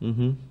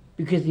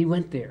 Because he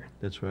went there.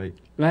 That's right.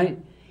 Right?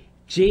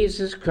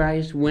 Jesus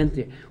Christ went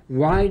there.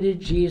 Why did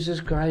Jesus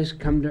Christ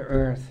come to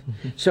earth?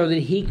 So that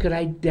he could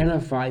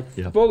identify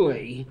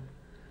fully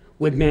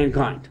with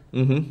mankind.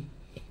 Mm-hmm.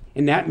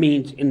 And that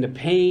means in the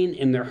pain,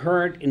 in the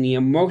hurt, in the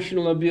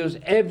emotional abuse,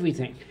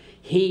 everything.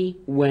 He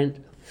went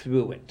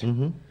through it.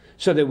 Mm-hmm.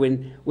 So that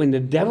when the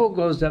devil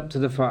goes up to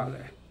the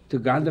Father, to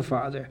God the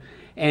Father,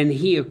 and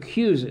he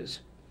accuses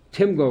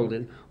Tim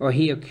Golden, or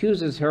he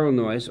accuses Harold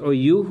Noyes, or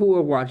you who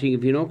are watching,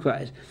 if you know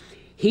Christ,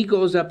 he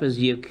goes up as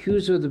the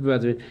accuser of the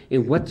brethren,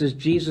 and what does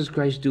Jesus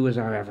Christ do as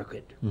our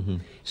advocate? Mm-hmm.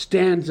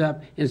 Stands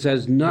up and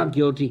says, not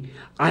guilty,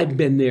 I've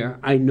been there,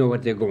 I know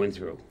what they're going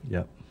through.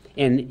 Yep.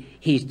 And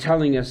he's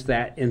telling us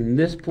that in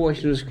this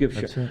portion of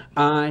Scripture.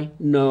 I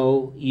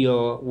know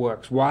your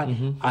works. Why?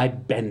 Mm-hmm.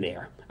 I've been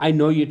there. I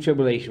know your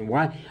tribulation.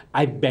 Why?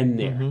 I've been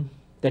there. Mm-hmm.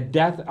 The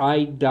death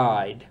I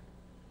died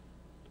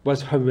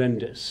was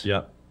horrendous.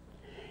 Yep.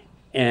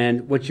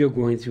 And what you're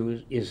going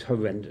through is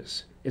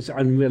horrendous. It's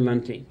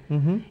unrelenting.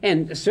 Mm-hmm.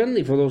 And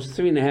certainly for those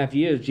 3.5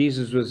 years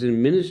Jesus was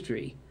in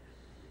ministry,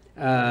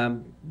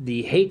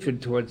 the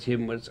hatred towards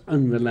him was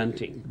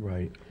unrelenting.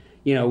 Right.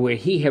 You know, where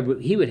he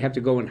would have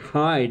to go and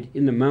hide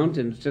in the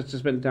mountains just to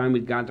spend time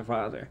with God the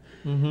Father,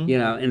 Mm-hmm. you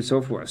know, and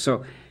so forth.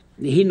 So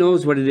he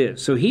knows what it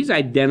is. So he's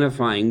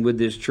identifying with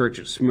this church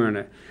at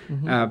Smyrna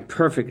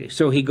perfectly.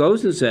 So he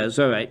goes and says,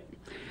 all right,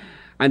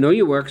 I know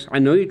your works, I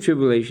know your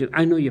tribulation,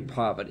 I know your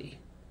poverty.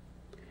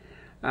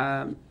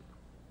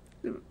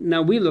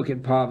 Now, we look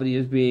at poverty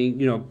as being,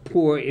 you know,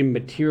 poor in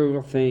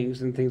material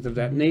things and things of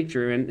that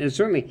nature. And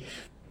certainly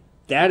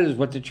that is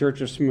what the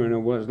church of Smyrna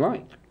was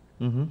like.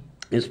 Mm-hmm.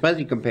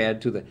 Especially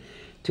compared to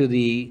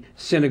the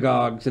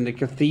synagogues and the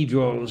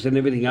cathedrals and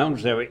everything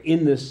else that were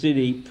in the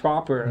city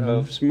proper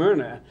of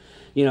Smyrna,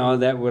 you know,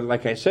 that were,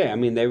 like I say, I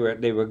mean, they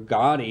were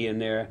gaudy in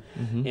their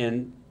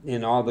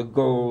in all the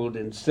gold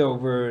and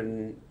silver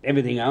and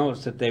everything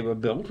else that they were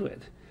built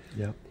with.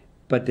 Yep.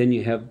 But then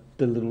you have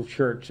the little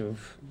church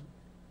of,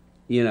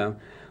 you know,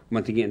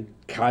 once again,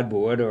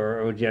 cardboard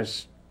or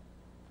just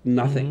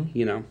nothing,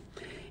 you know.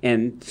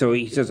 And so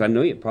he says, I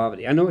know your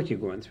poverty. I know what you're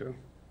going through.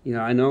 You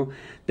know, I know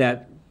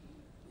that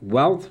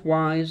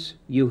wealth-wise,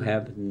 you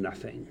have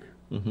nothing.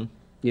 Mm-hmm.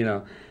 You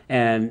know,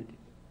 and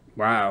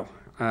wow.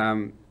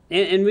 And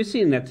we're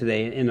seeing that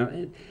today.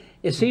 And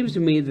it seems to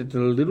me that the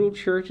little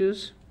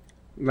churches,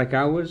 like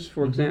ours,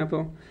 for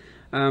example,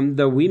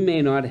 though we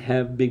may not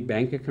have big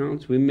bank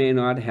accounts, we may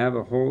not have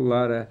a whole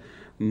lot of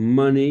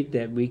money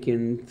that we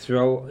can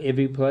throw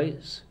every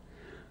place.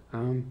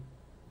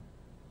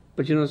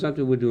 But you know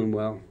something? We're doing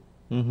well.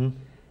 Mm-hmm.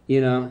 You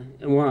know,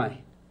 and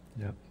why?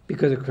 Yep.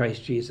 Because of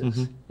Christ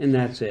Jesus. And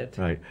that's it.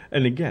 Right.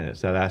 And again,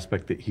 it's that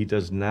aspect that he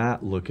does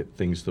not look at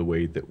things the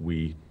way that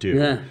we do.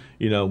 Yeah.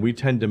 You know, we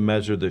tend to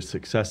measure the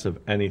success of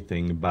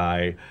anything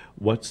by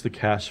what's the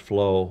cash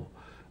flow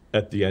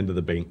at the end of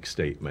the bank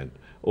statement,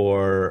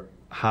 or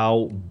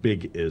how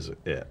big is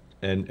it?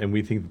 And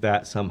we think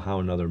that somehow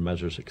or another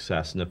measures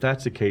success. And if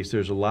that's the case,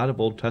 there's a lot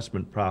of Old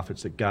Testament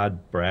prophets that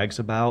God brags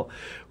about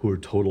who are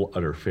total,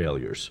 utter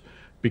failures,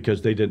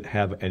 because they didn't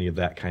have any of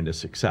that kind of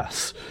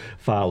success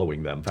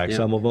following them. In fact,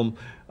 some of them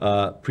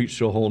preached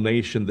to a whole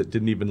nation that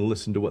didn't even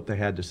listen to what they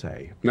had to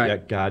say. Right.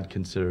 Yet God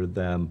considered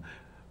them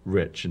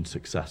rich and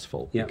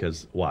successful.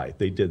 Because why?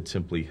 They did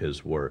simply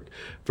his work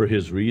for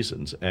his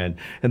reasons. And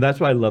that's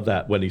why I love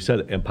that when he said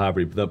in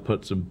poverty, but then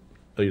put some,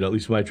 you know, at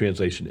least my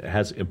translation, it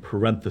has in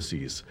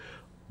parentheses,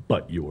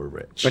 but you were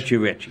rich. But you're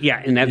rich.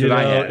 Yeah, and that's what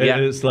I have. Yeah.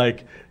 And it's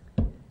like,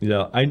 you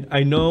know,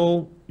 I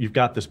know you've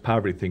got this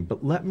poverty thing,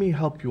 but let me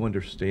help you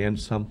understand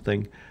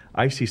something.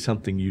 I see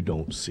something you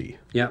don't see.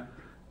 Yeah.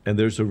 And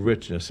there's a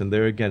richness, and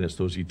there again, it's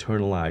those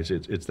eternal eyes.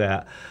 It's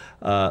that,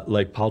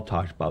 like Paul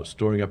talked about,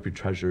 storing up your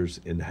treasures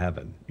in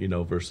heaven, you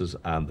know, versus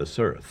on this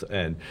earth,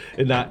 and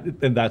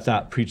that's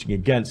not preaching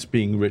against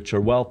being rich or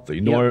wealthy,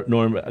 nor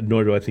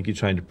do I think he's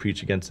trying to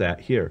preach against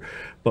that here.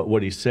 But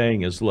what he's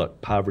saying is,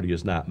 look, poverty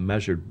is not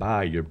measured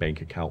by your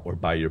bank account or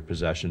by your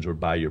possessions or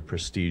by your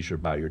prestige or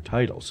by your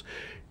titles.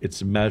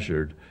 It's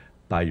measured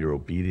by your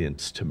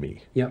obedience to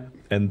me. Yep.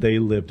 And they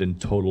lived in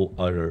total,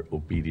 utter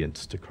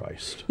obedience to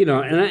Christ. You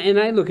know, and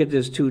I look at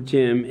this too,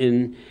 Tim,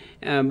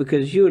 and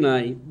because you and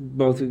I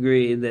both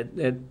agree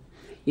that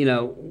you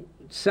know,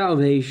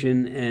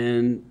 salvation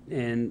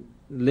and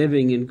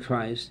living in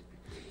Christ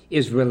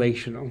is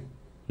relational.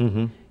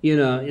 Mm-hmm. You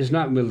know, it's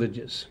not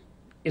religious.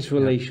 It's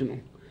relational.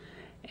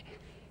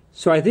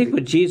 So I think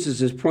what Jesus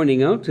is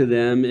pointing out to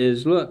them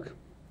is, look,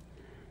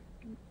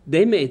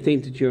 they may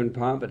think that you're in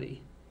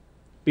poverty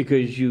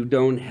because you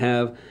don't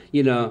have,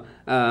 you know,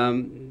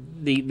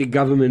 the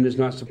government is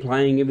not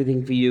supplying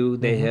everything for you.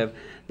 They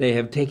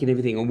have taken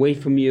everything away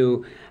from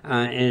you,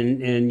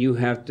 and you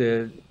have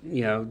to,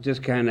 you know,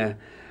 just kind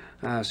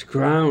of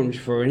scrounge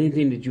for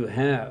anything that you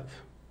have.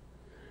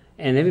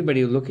 And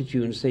everybody will look at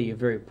you and say you're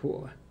very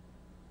poor.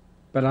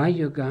 But I,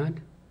 your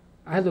God,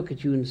 I look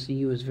at you and see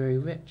you as very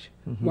rich.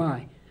 Mm-hmm.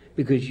 Why?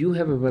 Because you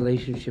have a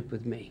relationship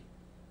with me.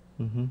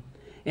 Mm-hmm.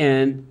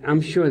 And I'm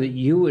sure that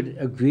you would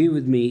agree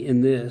with me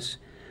in this.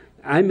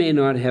 I may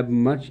not have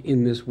much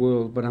in this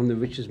world, but I'm the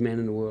richest man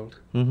in the world.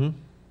 Mm-hmm.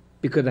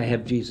 because I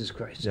have Jesus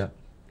Christ. Yeah.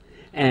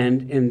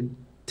 And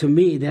to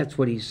me, that's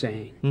what he's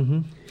saying.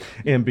 Mm-hmm.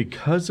 And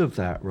because of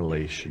that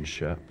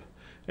relationship,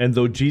 and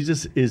though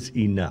Jesus is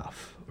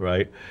enough,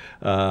 right?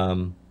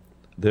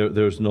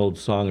 There's an old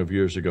song of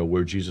years ago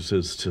where Jesus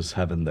is just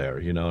heaven there,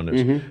 you know, and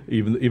it's,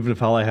 even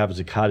if all I have is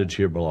a cottage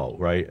here below,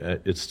 right?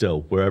 It's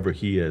still wherever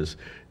he is,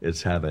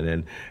 it's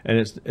heaven,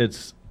 and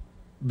it's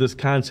this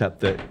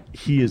concept that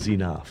he is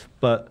enough,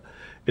 but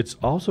it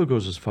also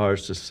goes as far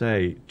as to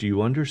say, do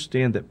you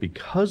understand that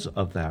because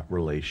of that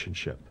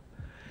relationship,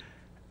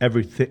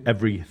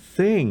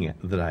 everything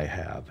that I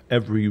have,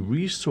 every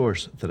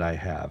resource that I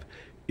have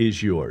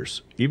is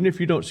yours. Even if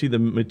you don't see the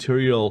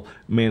material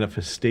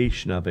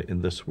manifestation of it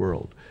in this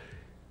world,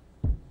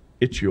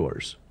 it's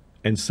yours.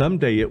 And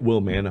someday it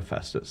will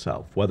manifest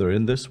itself, whether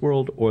in this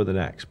world or the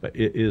next, but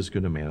it is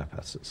going to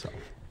manifest itself.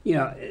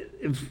 Yeah.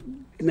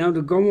 Now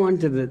to go on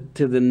to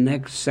the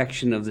next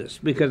section of this,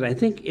 because I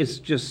think it's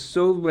just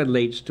so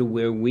relates to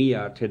where we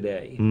are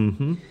today.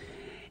 Mm-hmm.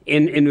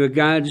 In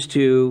regards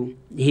to,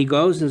 he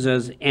goes and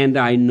says, and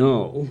I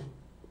know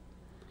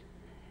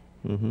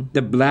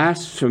the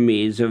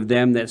blasphemies of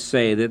them that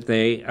say that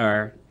they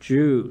are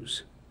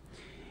Jews.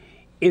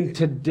 In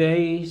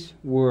today's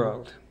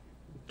world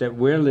that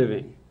we're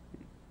living,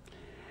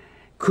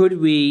 could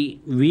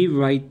we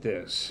rewrite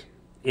this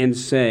and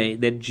say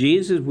that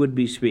Jesus would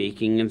be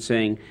speaking and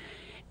saying,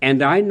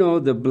 and I know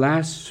the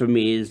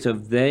blasphemies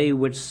of they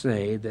which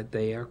say that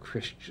they are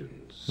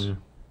Christians.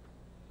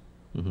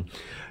 Mm-hmm.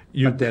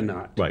 But they're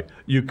not. Right.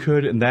 You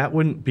could, and that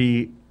wouldn't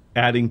be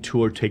adding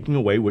to or taking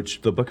away,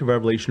 which the book of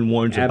Revelation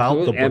warns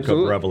about the book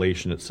of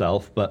Revelation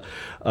itself. But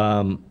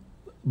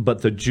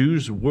the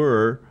Jews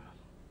were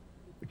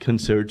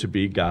considered to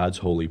be God's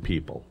holy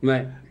people.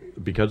 Right.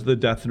 Because of the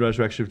death and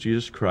resurrection of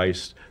Jesus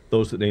Christ,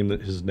 those that name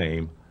his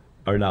name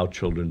are now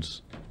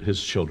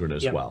his children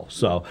as well.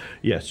 So,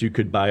 yes, you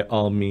could by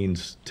all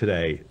means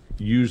today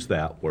use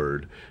that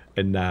word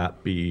and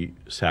not be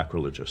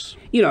sacrilegious.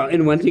 You know,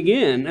 and once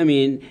again, I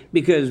mean,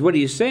 because what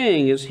he's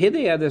saying is, here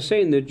they are, they're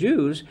saying the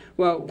Jews.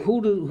 Well,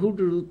 who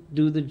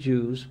do the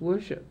Jews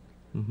worship?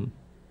 Mm-hmm.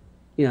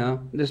 You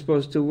know, they're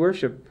supposed to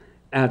worship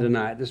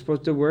Adonai. They're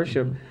supposed to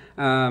worship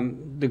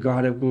the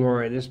God of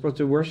glory. They're supposed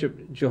to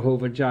worship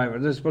Jehovah Jireh.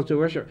 They're supposed to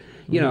worship,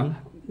 you know,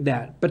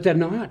 that. But they're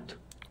not.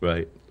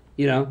 Right.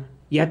 You know,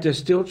 yet they're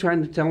still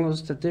trying to tell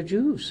us that they're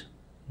Jews.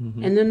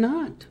 And they're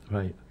not.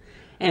 Right.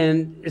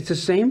 And it's the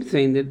same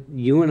thing that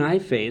you and I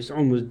face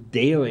almost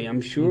daily,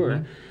 I'm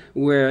sure,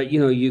 where, you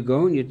know, you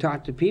go and you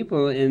talk to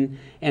people, and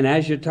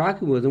as you're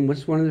talking with them,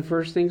 what's one of the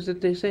first things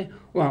that they say?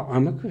 Well,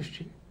 I'm a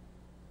Christian.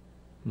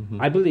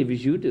 I believe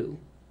as you do.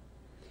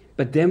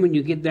 But then when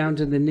you get down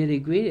to the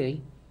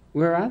nitty-gritty,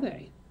 where are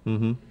they?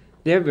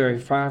 They're very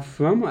far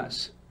from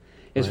us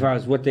as far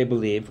as what they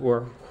believe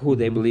or who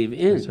they believe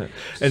in.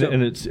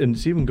 And it's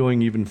even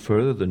going even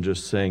further than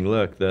just saying,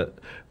 look, that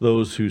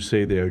those who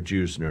say they are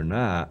Jews and are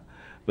not.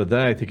 But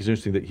then I think it's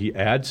interesting that he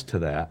adds to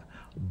that,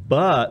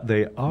 but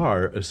they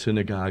are a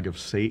synagogue of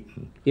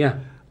Satan. Yeah.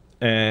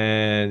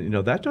 And, you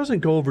know, that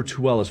doesn't go over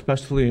too well,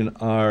 especially in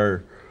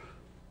our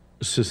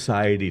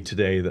society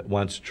today that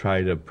wants to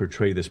try to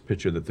portray this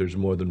picture that there's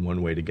more than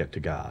one way to get to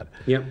God.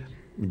 Yep.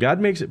 God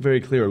makes it very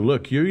clear,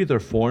 look, you're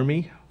either for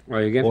me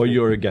or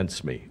you're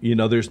against me. You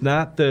know, there's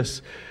not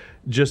this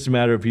just a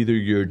matter of either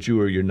you're a Jew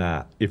or you're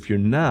not. If you're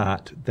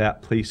not,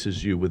 that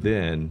places you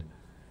within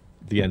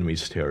the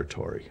enemy's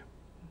territory.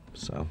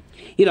 So,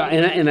 you know,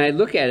 and I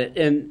look at it,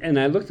 and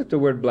I looked at the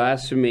word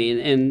blasphemy,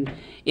 and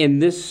in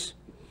this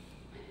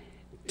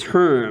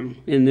term,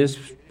 in this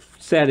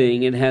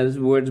setting, it has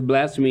words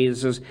blasphemy. It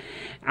says,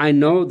 I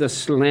know the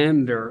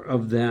slander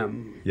of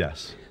them.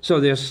 yes. So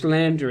they're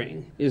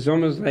slandering. It's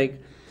almost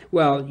like,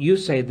 well, you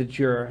say that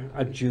you're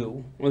a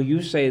Jew, or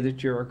you say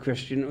that you're a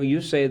Christian, or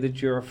you say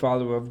that you're a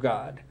follower of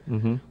God.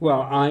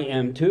 Well, I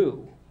am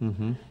too.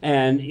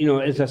 And, you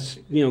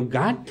know,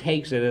 God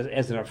takes it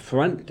as an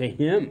affront to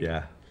him.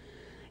 Yeah.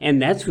 And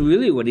that's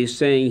really what he's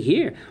saying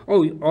here.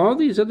 Oh, all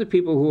these other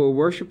people who are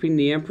worshiping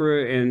the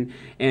emperor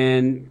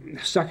and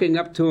sucking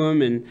up to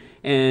him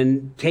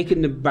and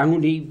taking the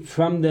bounty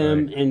from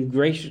them and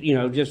grace, you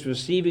know, just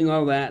receiving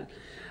all that,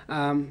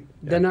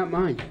 they're not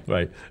mine.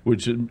 Right,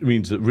 which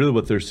means that really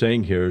what they're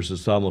saying here is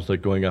it's almost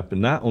like going up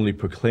and not only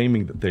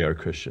proclaiming that they are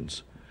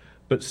Christians,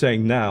 but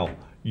saying, now,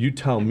 you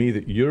tell me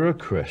that you're a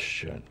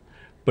Christian,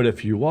 but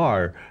if you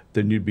are,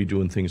 then you'd be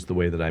doing things the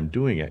way that I'm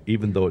doing it,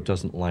 even though it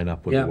doesn't line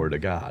up with the Word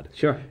of God.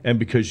 Sure. And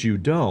because you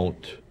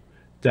don't,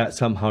 that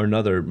somehow or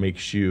another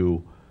makes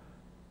you,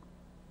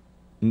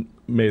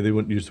 maybe they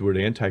wouldn't use the word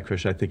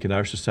anti-Christian. I think in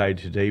our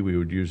society today we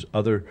would use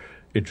other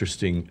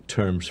interesting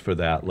terms for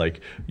that, like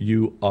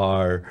you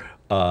are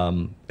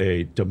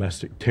a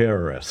domestic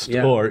terrorist,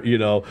 or, you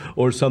know,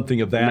 or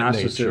something of that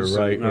nature,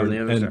 right?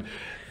 And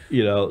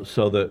you know,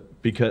 so that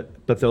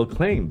but they'll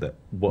claim that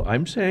what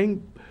I'm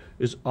saying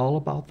is all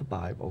about the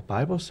Bible.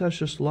 Bible says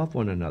just love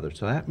one another.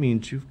 So that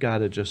means you've got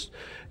to just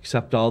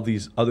accept all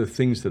these other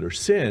things that are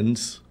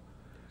sins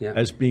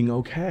as being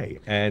okay.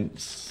 And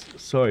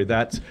sorry,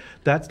 that's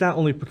not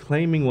only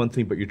proclaiming one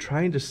thing, but you're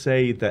trying to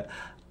say that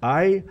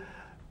I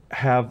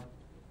have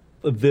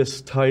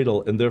this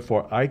title, and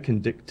therefore I can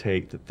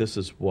dictate that this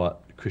is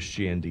what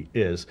Christianity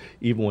is,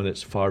 even when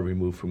it's far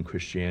removed from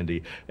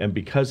Christianity. And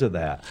because of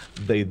that,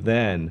 they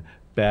then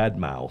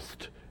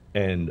badmouthed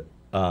and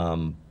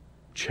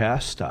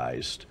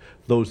chastised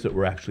those that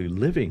were actually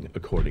living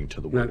according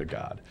to the Word of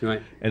God.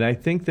 Right. And I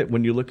think that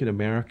when you look at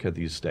America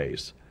these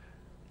days,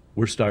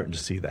 we're starting to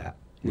see that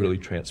really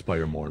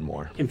transpire more and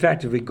more. In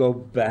fact, if we go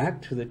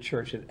back to the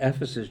church at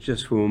Ephesus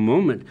just for a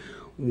moment,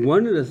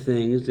 one of the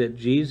things that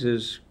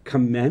Jesus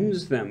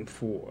commends them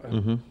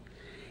for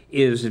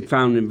is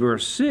found in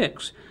verse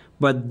 6,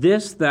 "But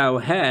this thou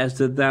hast,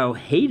 that thou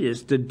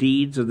hatest the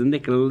deeds of the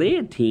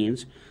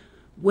Nicolaitans,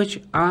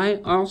 which I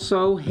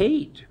also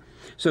hate."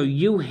 So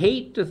you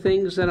hate the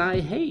things that I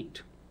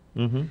hate.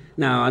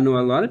 Now, I know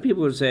a lot of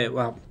people would say,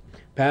 well,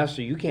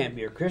 Pastor, you can't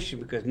be a Christian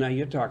because now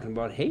you're talking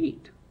about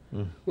hate.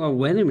 Well,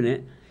 wait a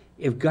minute.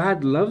 If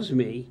God loves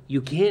me,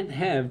 you can't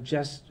have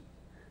just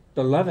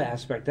the love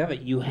aspect of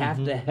it. You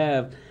have to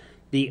have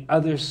the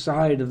other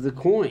side of the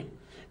coin.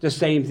 The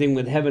same thing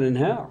with heaven and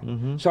hell.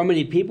 So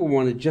many people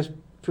want to just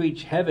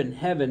preach heaven,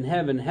 heaven,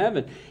 heaven,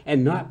 heaven,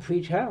 and not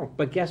preach hell.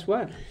 But guess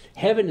what?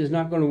 Heaven is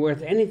not going to be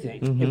worth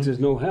anything if there's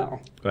no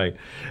hell. Right.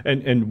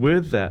 And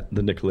with that,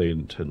 the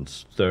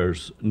Nicolaitans,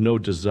 there's no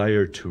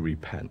desire to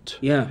repent.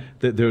 Yeah.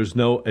 There's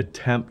no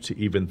attempt to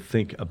even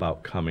think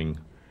about coming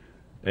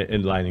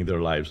and lining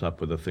their lives up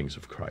with the things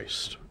of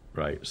Christ.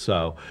 Right.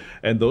 So,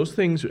 and those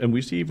things, and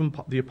we see even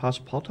the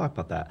Apostle Paul talk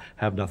about that,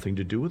 have nothing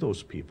to do with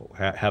those people,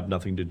 have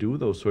nothing to do with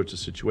those sorts of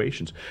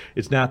situations.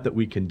 It's not that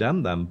we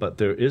condemn them, but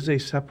there is a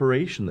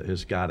separation that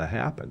has got to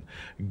happen.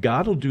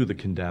 God will do the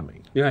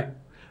condemning. Right.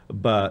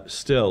 But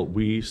still,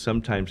 we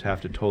sometimes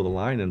have to toe the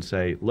line and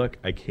say, look,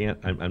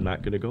 I'm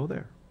not going to go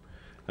there.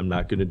 I'm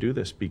not going to do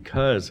this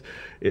because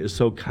it is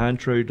so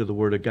contrary to the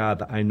Word of God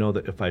that I know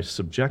that if I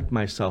subject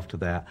myself to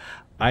that,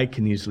 I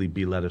can easily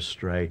be led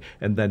astray,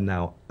 and then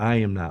now I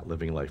am not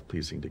living life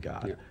pleasing to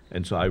God. Yeah.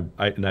 And so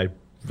I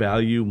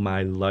value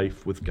my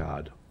life with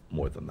God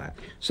more than that.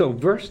 So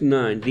verse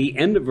 9, the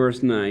end of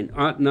verse 9,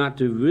 ought not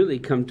to really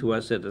come to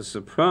us as a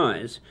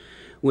surprise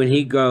when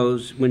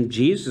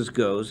Jesus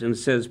goes and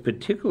says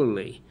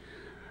particularly,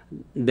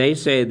 they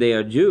say they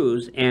are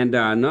Jews and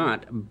are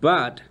not,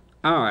 but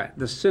are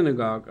the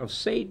synagogue of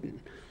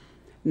Satan.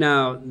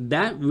 Now,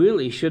 that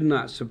really should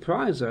not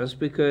surprise us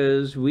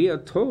because we are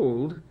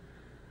told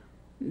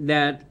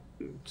that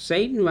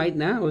Satan right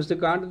now is the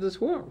god of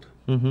this world.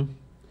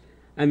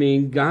 I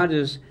mean, God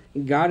has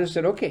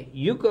said, okay,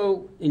 you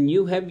go and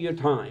you have your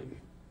time.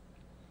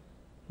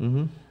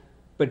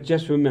 But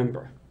just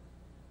remember,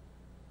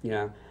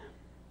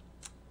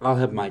 I'll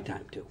have my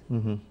time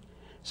too.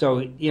 So,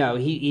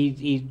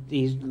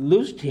 he's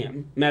loosed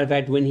him. Matter of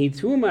fact, when he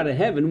threw him out of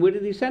heaven, where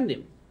did he send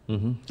him?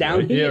 Down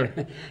right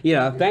here.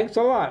 Thanks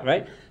a lot,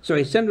 right? So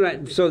he sent him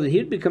right, so that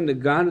he'd become the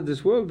god of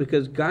this world,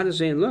 because God is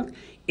saying, look,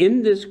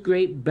 in this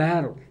great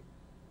battle,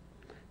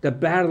 the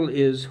battle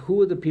is, who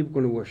are the people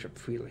going to worship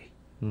freely?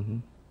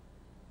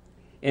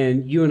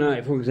 And you and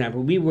I, for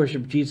example, we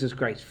worship Jesus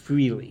Christ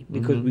freely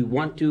because we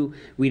want to,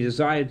 we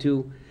desire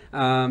to.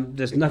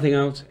 There's nothing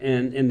else,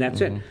 and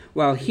that's it.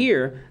 Well,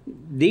 here,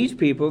 these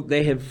people,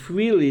 they have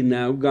freely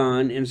now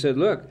gone and said,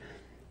 look,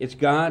 it's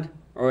God,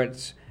 or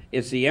it's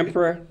the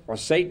emperor, or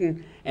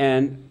Satan,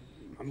 and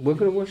we're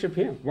going to worship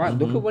him. Wow,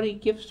 look at what he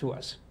gives to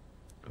us.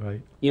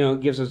 Right.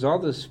 Gives us all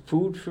this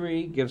food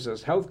free, gives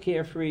us health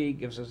care free,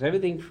 gives us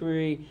everything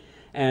free,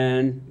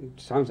 and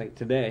it sounds like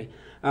today,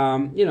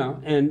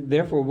 and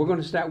therefore we're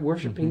going to start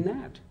worshiping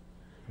that.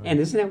 Right. And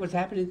isn't that what's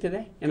happening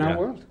today in our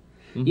world?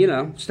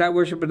 Start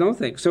worshiping those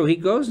things. So he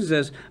goes and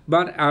says,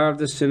 but are of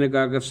the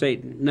synagogue of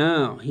Satan.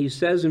 Now, he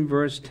says in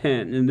verse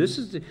 10, and this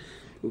is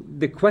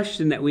the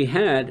question that we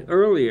had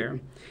earlier.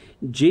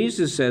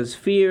 Jesus says,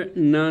 fear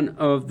none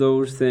of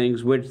those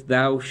things which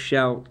thou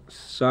shalt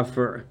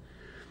suffer.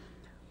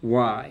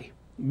 Why?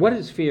 What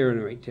is fear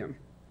anyway, Tim?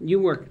 You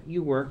work,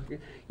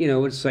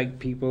 with psych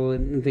people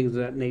and things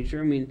of that nature.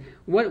 I mean,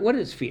 what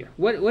is fear?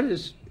 What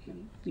is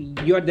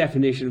your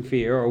definition of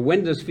fear, or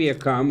when does fear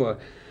come, or...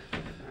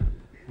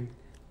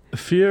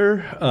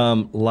 Fear,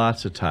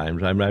 lots of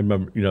times. I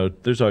remember,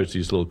 there's always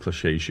these little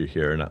cliches you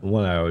hear, and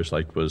one I always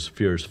liked was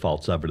fear is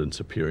false evidence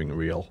appearing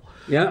real.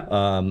 Yeah.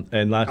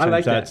 And lots of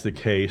times that's the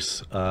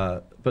case.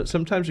 But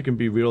sometimes it can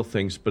be real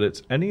things, but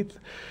it's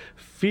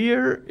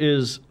fear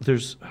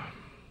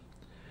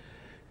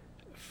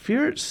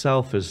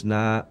itself is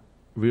not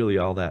really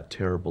all that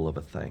terrible of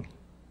a thing.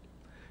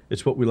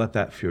 It's what we let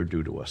that fear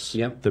do to us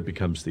that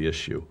becomes the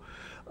issue.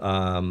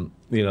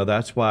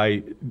 That's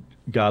why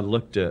God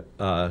looked at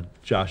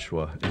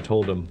Joshua and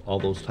told him all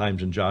those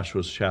times in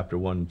Joshua's chapter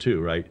 1 and 2,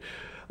 right?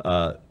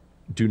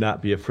 Do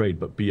not be afraid,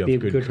 but be of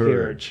good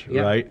courage,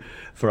 right?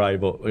 For I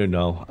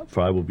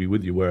will be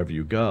with you wherever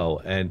you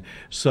go. And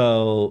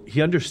so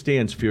he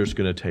understands fear is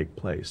going to take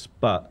place,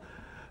 but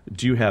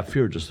do you have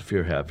fear or does the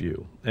fear have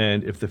you?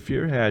 And if the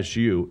fear has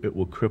you, it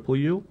will cripple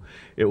you.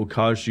 It will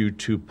cause you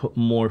to put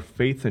more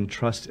faith and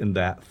trust in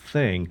that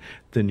thing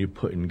than you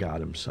put in God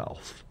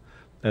himself.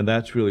 And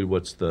that's really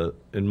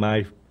in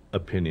my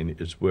opinion,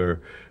 is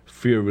where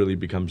fear really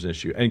becomes an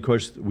issue. And of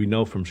course, we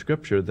know from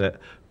Scripture that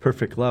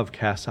perfect love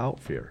casts out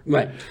fear.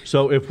 Right.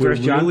 So if we're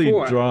 1 John really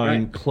 4,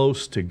 drawing right.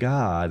 close to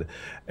God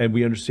and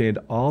we understand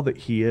all that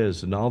he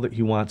is and all that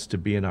he wants to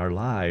be in our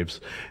lives,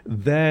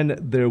 then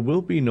there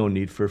will be no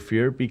need for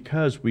fear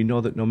because we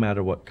know that no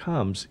matter what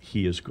comes,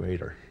 he is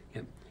greater.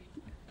 Yeah.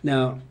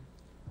 Now,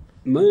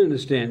 my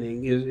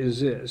understanding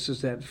is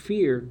that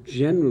fear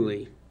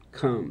generally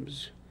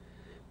comes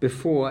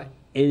before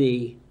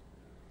any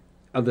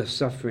of the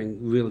suffering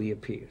really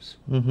appears.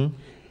 Mm-hmm.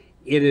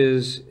 It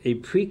is a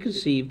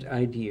preconceived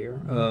idea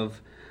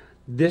of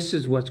this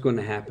is what's going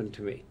to happen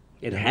to me.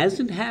 It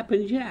hasn't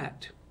happened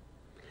yet,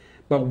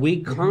 but we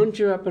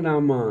conjure up in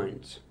our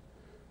minds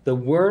the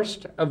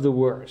worst of the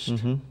worst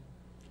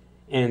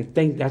and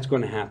think that's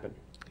going to happen.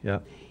 Yeah.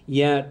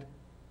 Yet,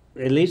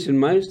 at least in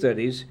my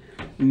studies,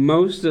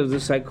 most of the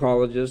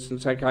psychologists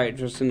and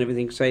psychiatrists and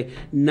everything say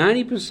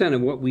 90%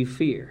 of what we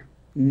fear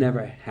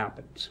never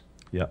happens.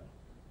 Yeah.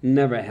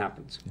 Never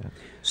happens. Yeah.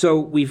 So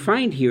we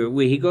find here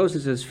where he goes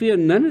and says, fear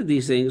none of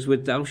these things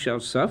which thou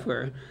shalt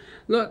suffer.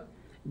 Look,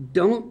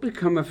 don't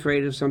become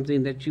afraid of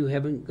something that you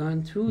haven't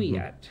gone through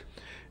yet.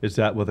 Is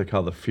that what they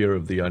call the fear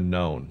of the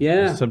unknown?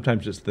 Yeah.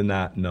 Sometimes it's the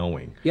not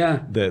knowing.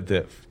 Yeah. That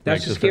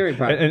That's the scary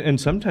part. And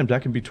sometimes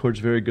that can be towards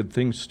very good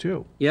things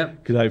too.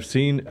 Yep. Because I've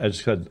seen, as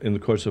I said, in the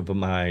course of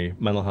my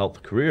mental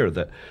health career,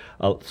 that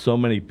so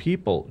many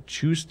people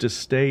choose to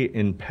stay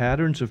in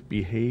patterns of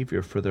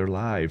behavior for their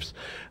lives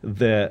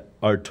that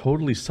are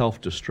totally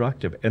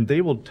self-destructive. And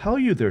they will tell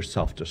you they're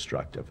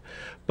self-destructive,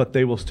 but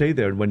they will stay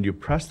there. And when you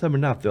press them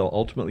enough, they'll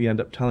ultimately end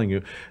up telling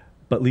you,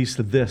 but at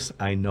least this,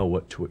 I know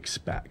what to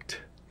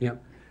expect.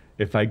 Yep.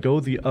 If I go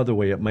the other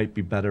way, it might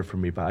be better for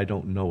me, but I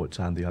don't know what's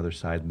on the other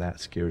side, and that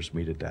scares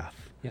me to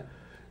death. Yeah.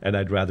 And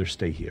I'd rather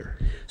stay here.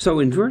 So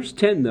in verse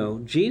 10, though,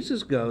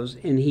 Jesus goes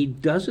and he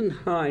doesn't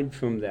hide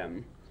from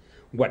them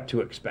what to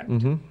expect,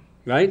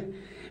 right?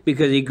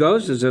 Because he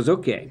goes and says,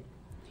 okay,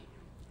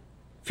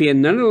 fear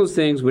none of those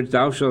things which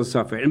thou shalt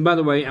suffer. And by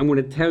the way, I'm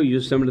going to tell you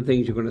some of the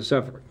things you're going to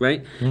suffer,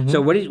 right? So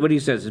what he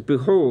says is,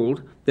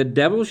 behold, the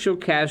devil shall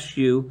cast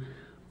you,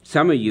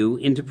 some of you,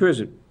 into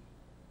prison.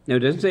 Now, it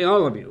doesn't say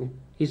all of you.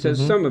 He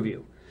says some of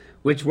you.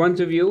 Which ones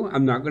of you,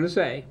 I'm not going to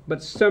say,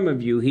 but some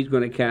of you he's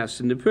going to cast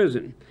into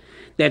prison,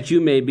 that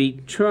you may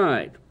be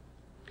tried.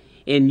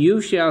 And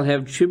you shall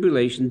have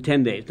tribulation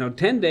 10 days. Now,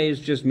 10 days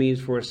just means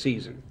for a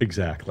season.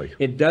 Exactly.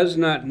 It does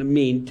not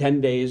mean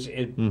 10 days,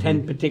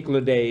 10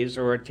 particular days,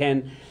 or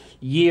 10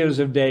 years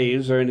of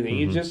days or anything.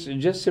 It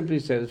just simply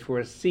says for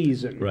a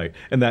season. Right.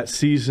 And that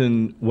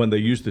season, when they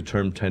used the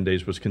term 10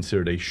 days, was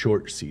considered a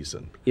short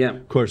season. Yeah.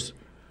 Of course,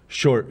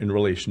 short in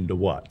relation to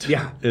what?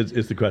 Yeah.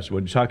 Is the question.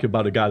 When you talk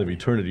about a God of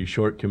eternity,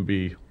 short can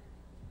be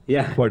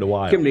Yeah, quite a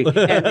while.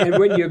 and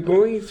when you're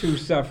going through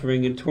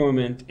suffering and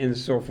torment and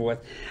so forth,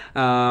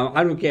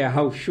 I don't care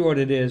how short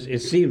it is, it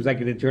seems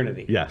like an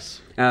eternity.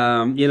 Yes.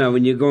 When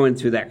you're going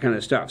through that kind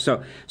of stuff.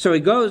 So he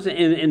goes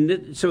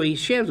and so he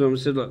shares with them and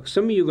says, look,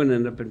 some of you are going to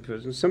end up in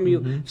prison. Some of you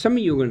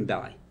are going to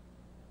die.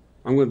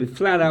 I'm going to be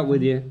flat out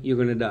with you. You're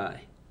going to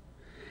die.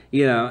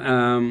 You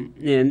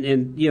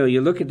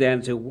look at that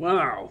and say,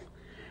 wow.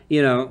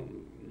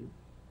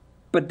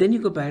 But then you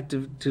go back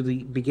to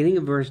the beginning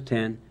of verse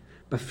 10,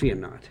 but fear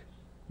not.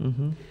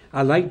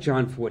 I like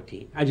John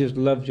 14. I just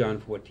love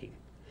John 14.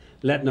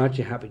 Let not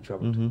your heart be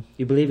troubled.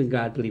 You believe in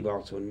God, believe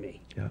also in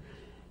me.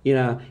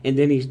 Yeah. And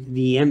then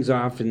he ends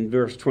off in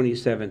verse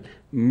 27,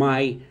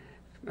 my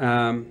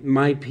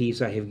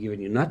peace I have given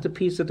you. Not the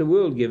peace that the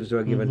world gives do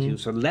I give unto you.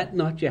 So let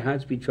not your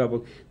hearts be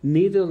troubled,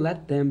 neither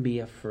let them be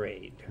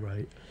afraid.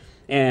 Right.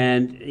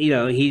 And,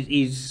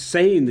 he's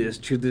saying this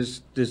to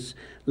this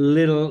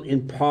little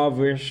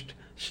impoverished,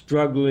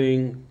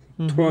 struggling,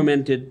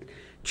 tormented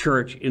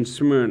church in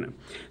Smyrna.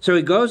 So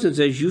he goes and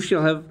says, you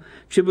shall have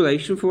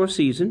tribulation for a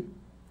season.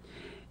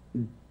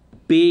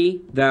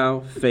 Be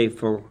thou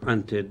faithful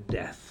unto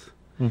death.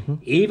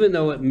 Even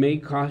though it may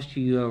cost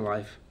you your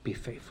life, be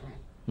faithful.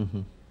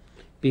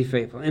 Be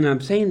faithful. And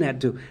I'm saying that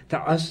to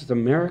us as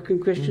American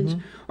Christians,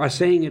 or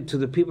saying it to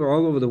the people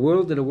all over the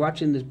world that are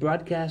watching this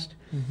broadcast.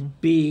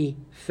 Be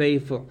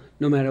faithful.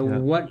 No matter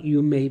what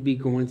you may be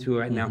going through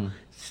right now,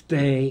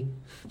 stay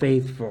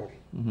faithful.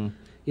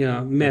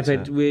 Matter of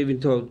fact, we're even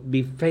told,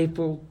 be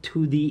faithful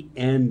to the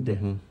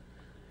end.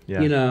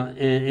 Yeah.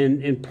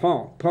 And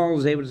Paul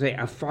is able to say,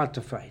 I fought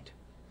the fight.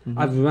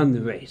 I've run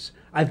the race.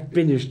 I've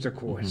finished the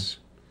course.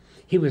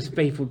 He was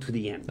faithful to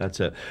the end. That's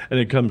it. And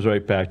it comes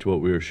right back to what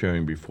we were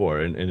sharing before.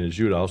 And as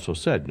Jude also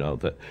said,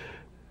 that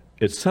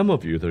it's some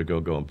of you that are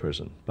going to go in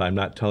prison, but I'm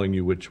not telling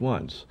you which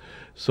ones.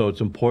 So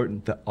it's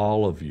important that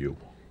all of you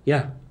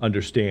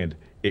understand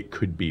it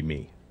could be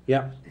me.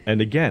 Yeah. And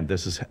again,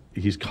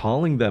 he's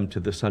calling them to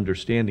this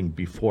understanding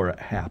before it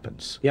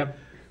happens. Yep.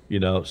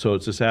 So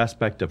it's this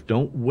aspect of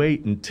don't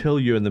wait until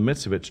you're in the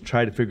midst of it to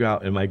try to figure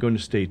out, am I going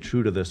to stay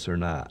true to this or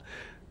not?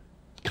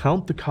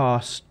 Count the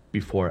cost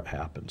before it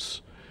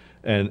happens.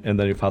 And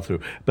then you follow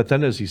through. But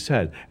then, as he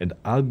said, and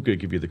I'm going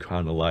to give you the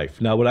crown of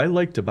life. Now, what I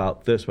liked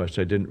about this, which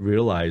I didn't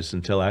realize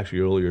until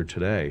actually earlier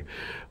today,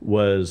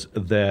 was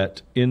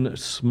that in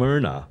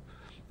Smyrna,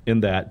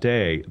 in that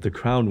day, the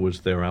crown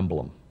was their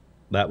emblem.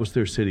 That was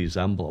their city's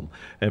emblem.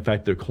 In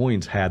fact, their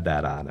coins had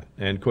that on it.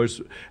 And of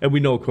course, and we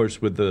know, of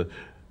course, with the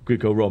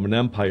Greco-Roman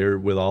Empire,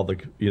 with all the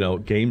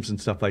games and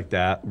stuff like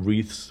that,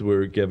 wreaths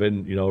were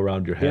given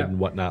around your head and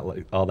whatnot,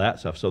 like all that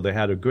stuff. So they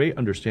had a great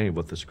understanding of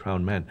what this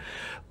crown meant.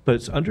 But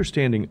it's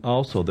understanding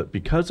also that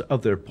because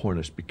of their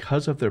poorness,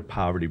 because of their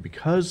poverty,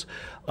 because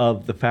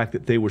of the fact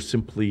that they were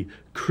simply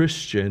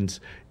Christians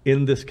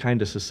in this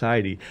kind of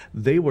society,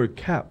 they were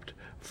kept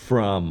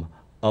from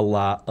a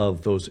lot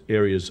of those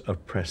areas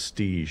of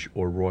prestige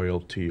or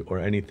royalty or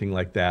anything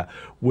like that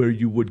where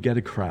you would get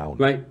a crown.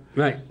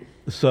 Right.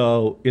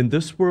 So in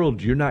this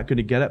world, you're not going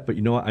to get it, but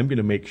you know what? I'm going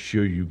to make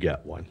sure you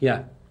get one.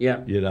 Yeah.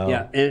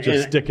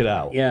 Just stick it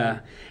out.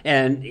 Yeah,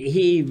 and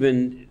he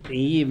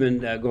even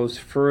goes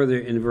further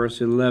in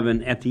verse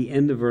 11, at the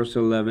end of verse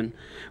 11,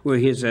 where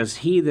he says,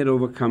 "He that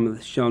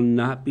overcometh shall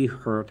not be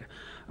hurt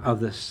of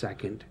the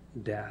second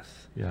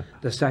death." Yeah.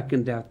 The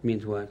second death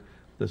means what?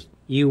 This,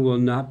 you will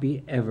not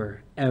be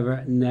ever,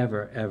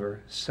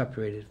 never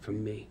separated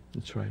from me.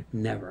 That's right.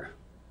 Never.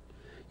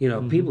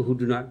 People who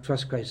do not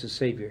trust Christ as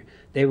Savior,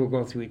 they will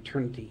go through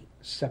eternity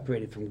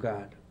separated from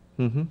God.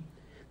 Mm-hmm.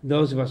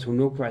 Those of us who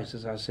know Christ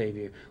as our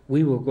Savior,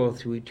 we will go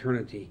through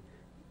eternity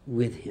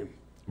with Him.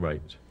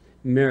 Right.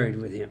 Married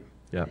with Him.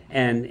 Yeah.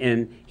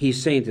 And He's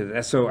saying to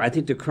that. So I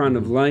think the crown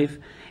of life,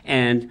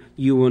 and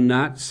you will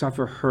not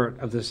suffer hurt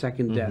of the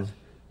second death.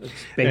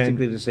 It's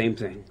basically the same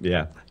thing.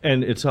 Yeah,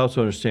 and it's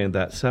also understand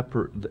that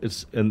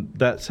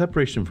that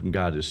separation from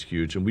God is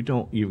huge, and we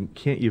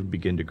can't even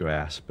begin to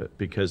grasp it,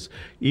 because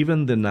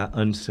even the not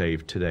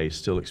unsaved today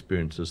still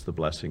experiences the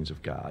blessings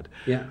of God.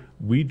 Yeah,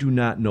 we do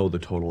not know the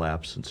total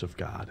absence of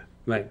God,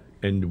 right?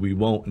 And we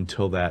won't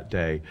until that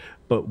day.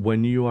 But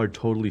when you are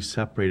totally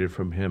separated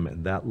from Him,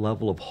 and that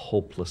level of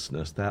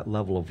hopelessness, that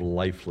level of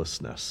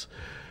lifelessness,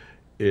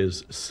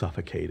 is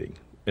suffocating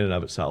in and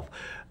of itself.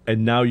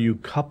 And now you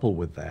couple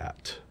with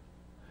that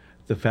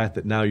the fact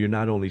that now you're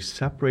not only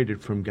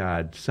separated from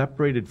God,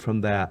 separated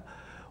from that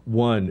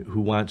one who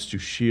wants to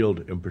shield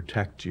and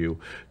protect you,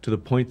 to the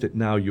point that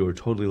now you are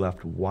totally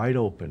left wide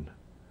open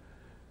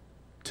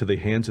to the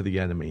hands of the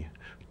enemy,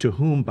 to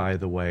whom, by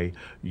the way,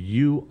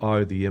 you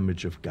are the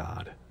image of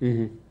God.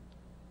 Mm-hmm.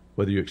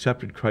 Whether you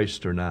accepted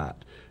Christ or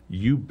not,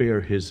 you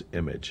bear His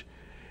image.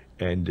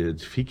 And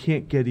if He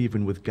can't get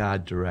even with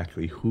God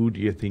directly, who do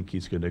you think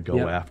He's going to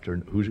go after?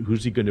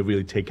 Who's He going to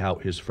really take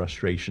out His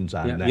frustrations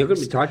on next? You're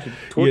going to be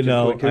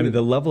tortured.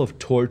 The level of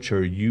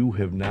torture you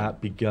have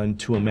not begun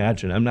to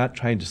imagine. I'm not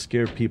trying to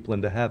scare people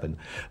into heaven,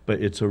 but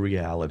it's a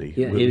reality.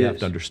 We have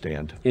to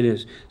understand. It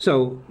is.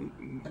 So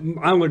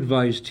our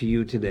advice to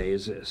you today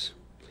is this.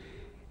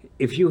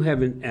 If you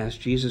haven't asked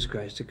Jesus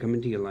Christ to come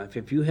into your life,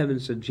 if you haven't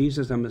said,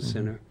 Jesus, I'm a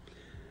sinner,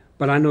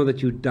 but I know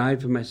that you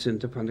died for my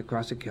sins upon the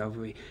cross of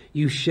Calvary.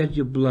 You shed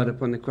your blood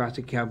upon the cross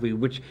of Calvary,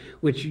 which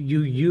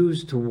you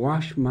used to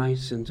wash my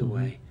sins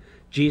away.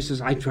 Jesus,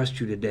 I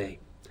trust you today.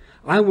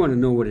 I want to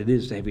know what it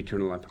is to have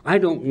eternal life. I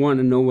don't want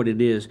to know what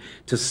it is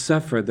to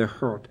suffer the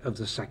hurt of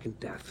the second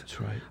death. That's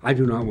right. I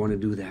do not want to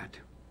do that.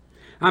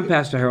 I'm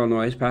Pastor Harold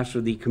Noyes, pastor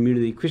of the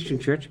Community Christian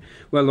Church.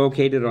 We're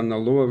located on the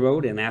Lower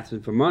Road in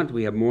Athens, Vermont.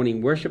 We have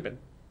morning worship at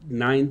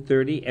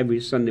 9:30 every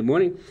Sunday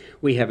morning.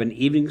 We have an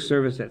evening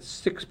service at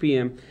 6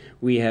 p.m.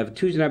 We have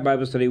Tuesday night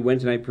Bible study,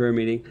 Wednesday night prayer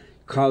meeting.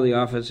 Call the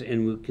office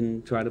and we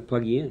can try to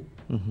plug you in.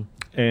 Mm-hmm.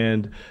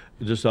 And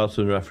just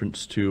also in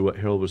reference to what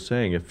Harold was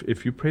saying,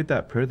 if you prayed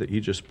that prayer that he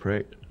just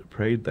prayed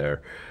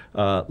there,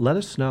 let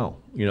us know.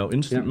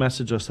 Instant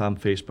message us on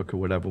Facebook or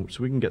whatever,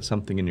 so we can get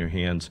something in your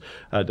hands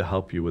to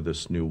help you with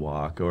this new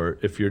walk. Or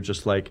if you're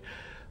just like,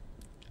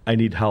 I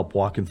need help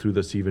walking through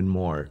this even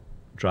more,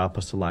 drop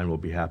us a line. We'll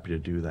be happy to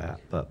do that.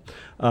 But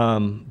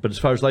as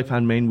far as Life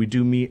on Main, we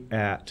do meet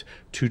at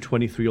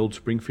 223 Old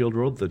Springfield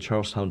Road, the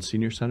Charlestown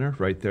Senior Center,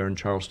 right there in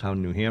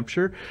Charlestown, New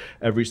Hampshire.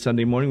 Every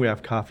Sunday morning, we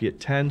have coffee at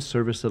 10,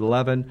 service at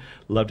 11.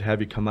 Love to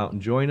have you come out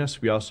and join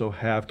us. We also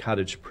have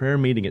Cottage Prayer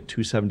Meeting at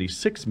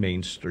 276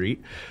 Main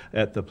Street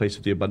at the Place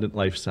of the Abundant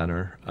Life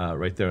Center,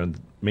 right there on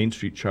Main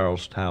Street,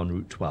 Charlestown,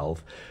 Route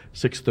 12.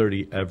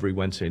 6:30 every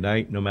Wednesday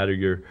night. No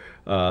matter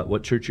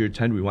what church you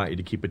attend, we want you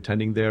to keep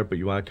attending there, but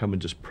you want to come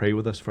and just pray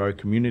with us for our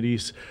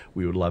communities,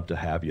 we would love to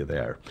have you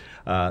there.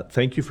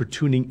 Thank you for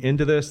tuning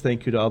into this.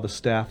 Thank you to all the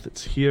staff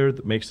that's here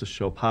that makes this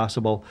show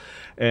possible.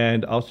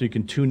 And also you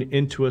can tune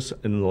into us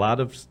in a lot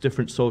of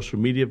different social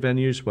media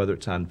venues, whether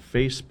it's on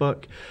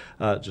Facebook,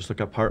 just look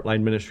up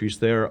Heartline Ministries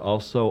there.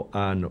 Also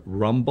on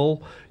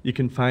Rumble, you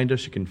can find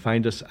us. You can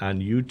find us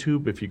on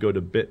YouTube if you go to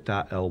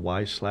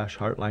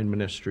bit.ly/Heartline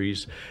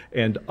Ministries,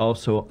 and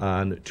also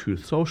on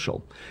Truth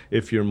Social.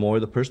 If you're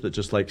more the person that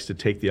just likes to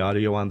take the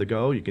audio on the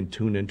go, you can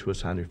tune into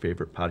us on your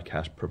favorite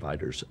podcast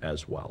providers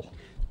as well.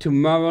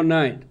 tomorrow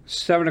night,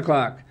 7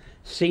 o'clock,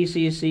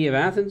 CCC of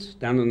Athens,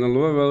 down on the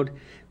Lower Road.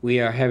 We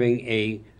are having a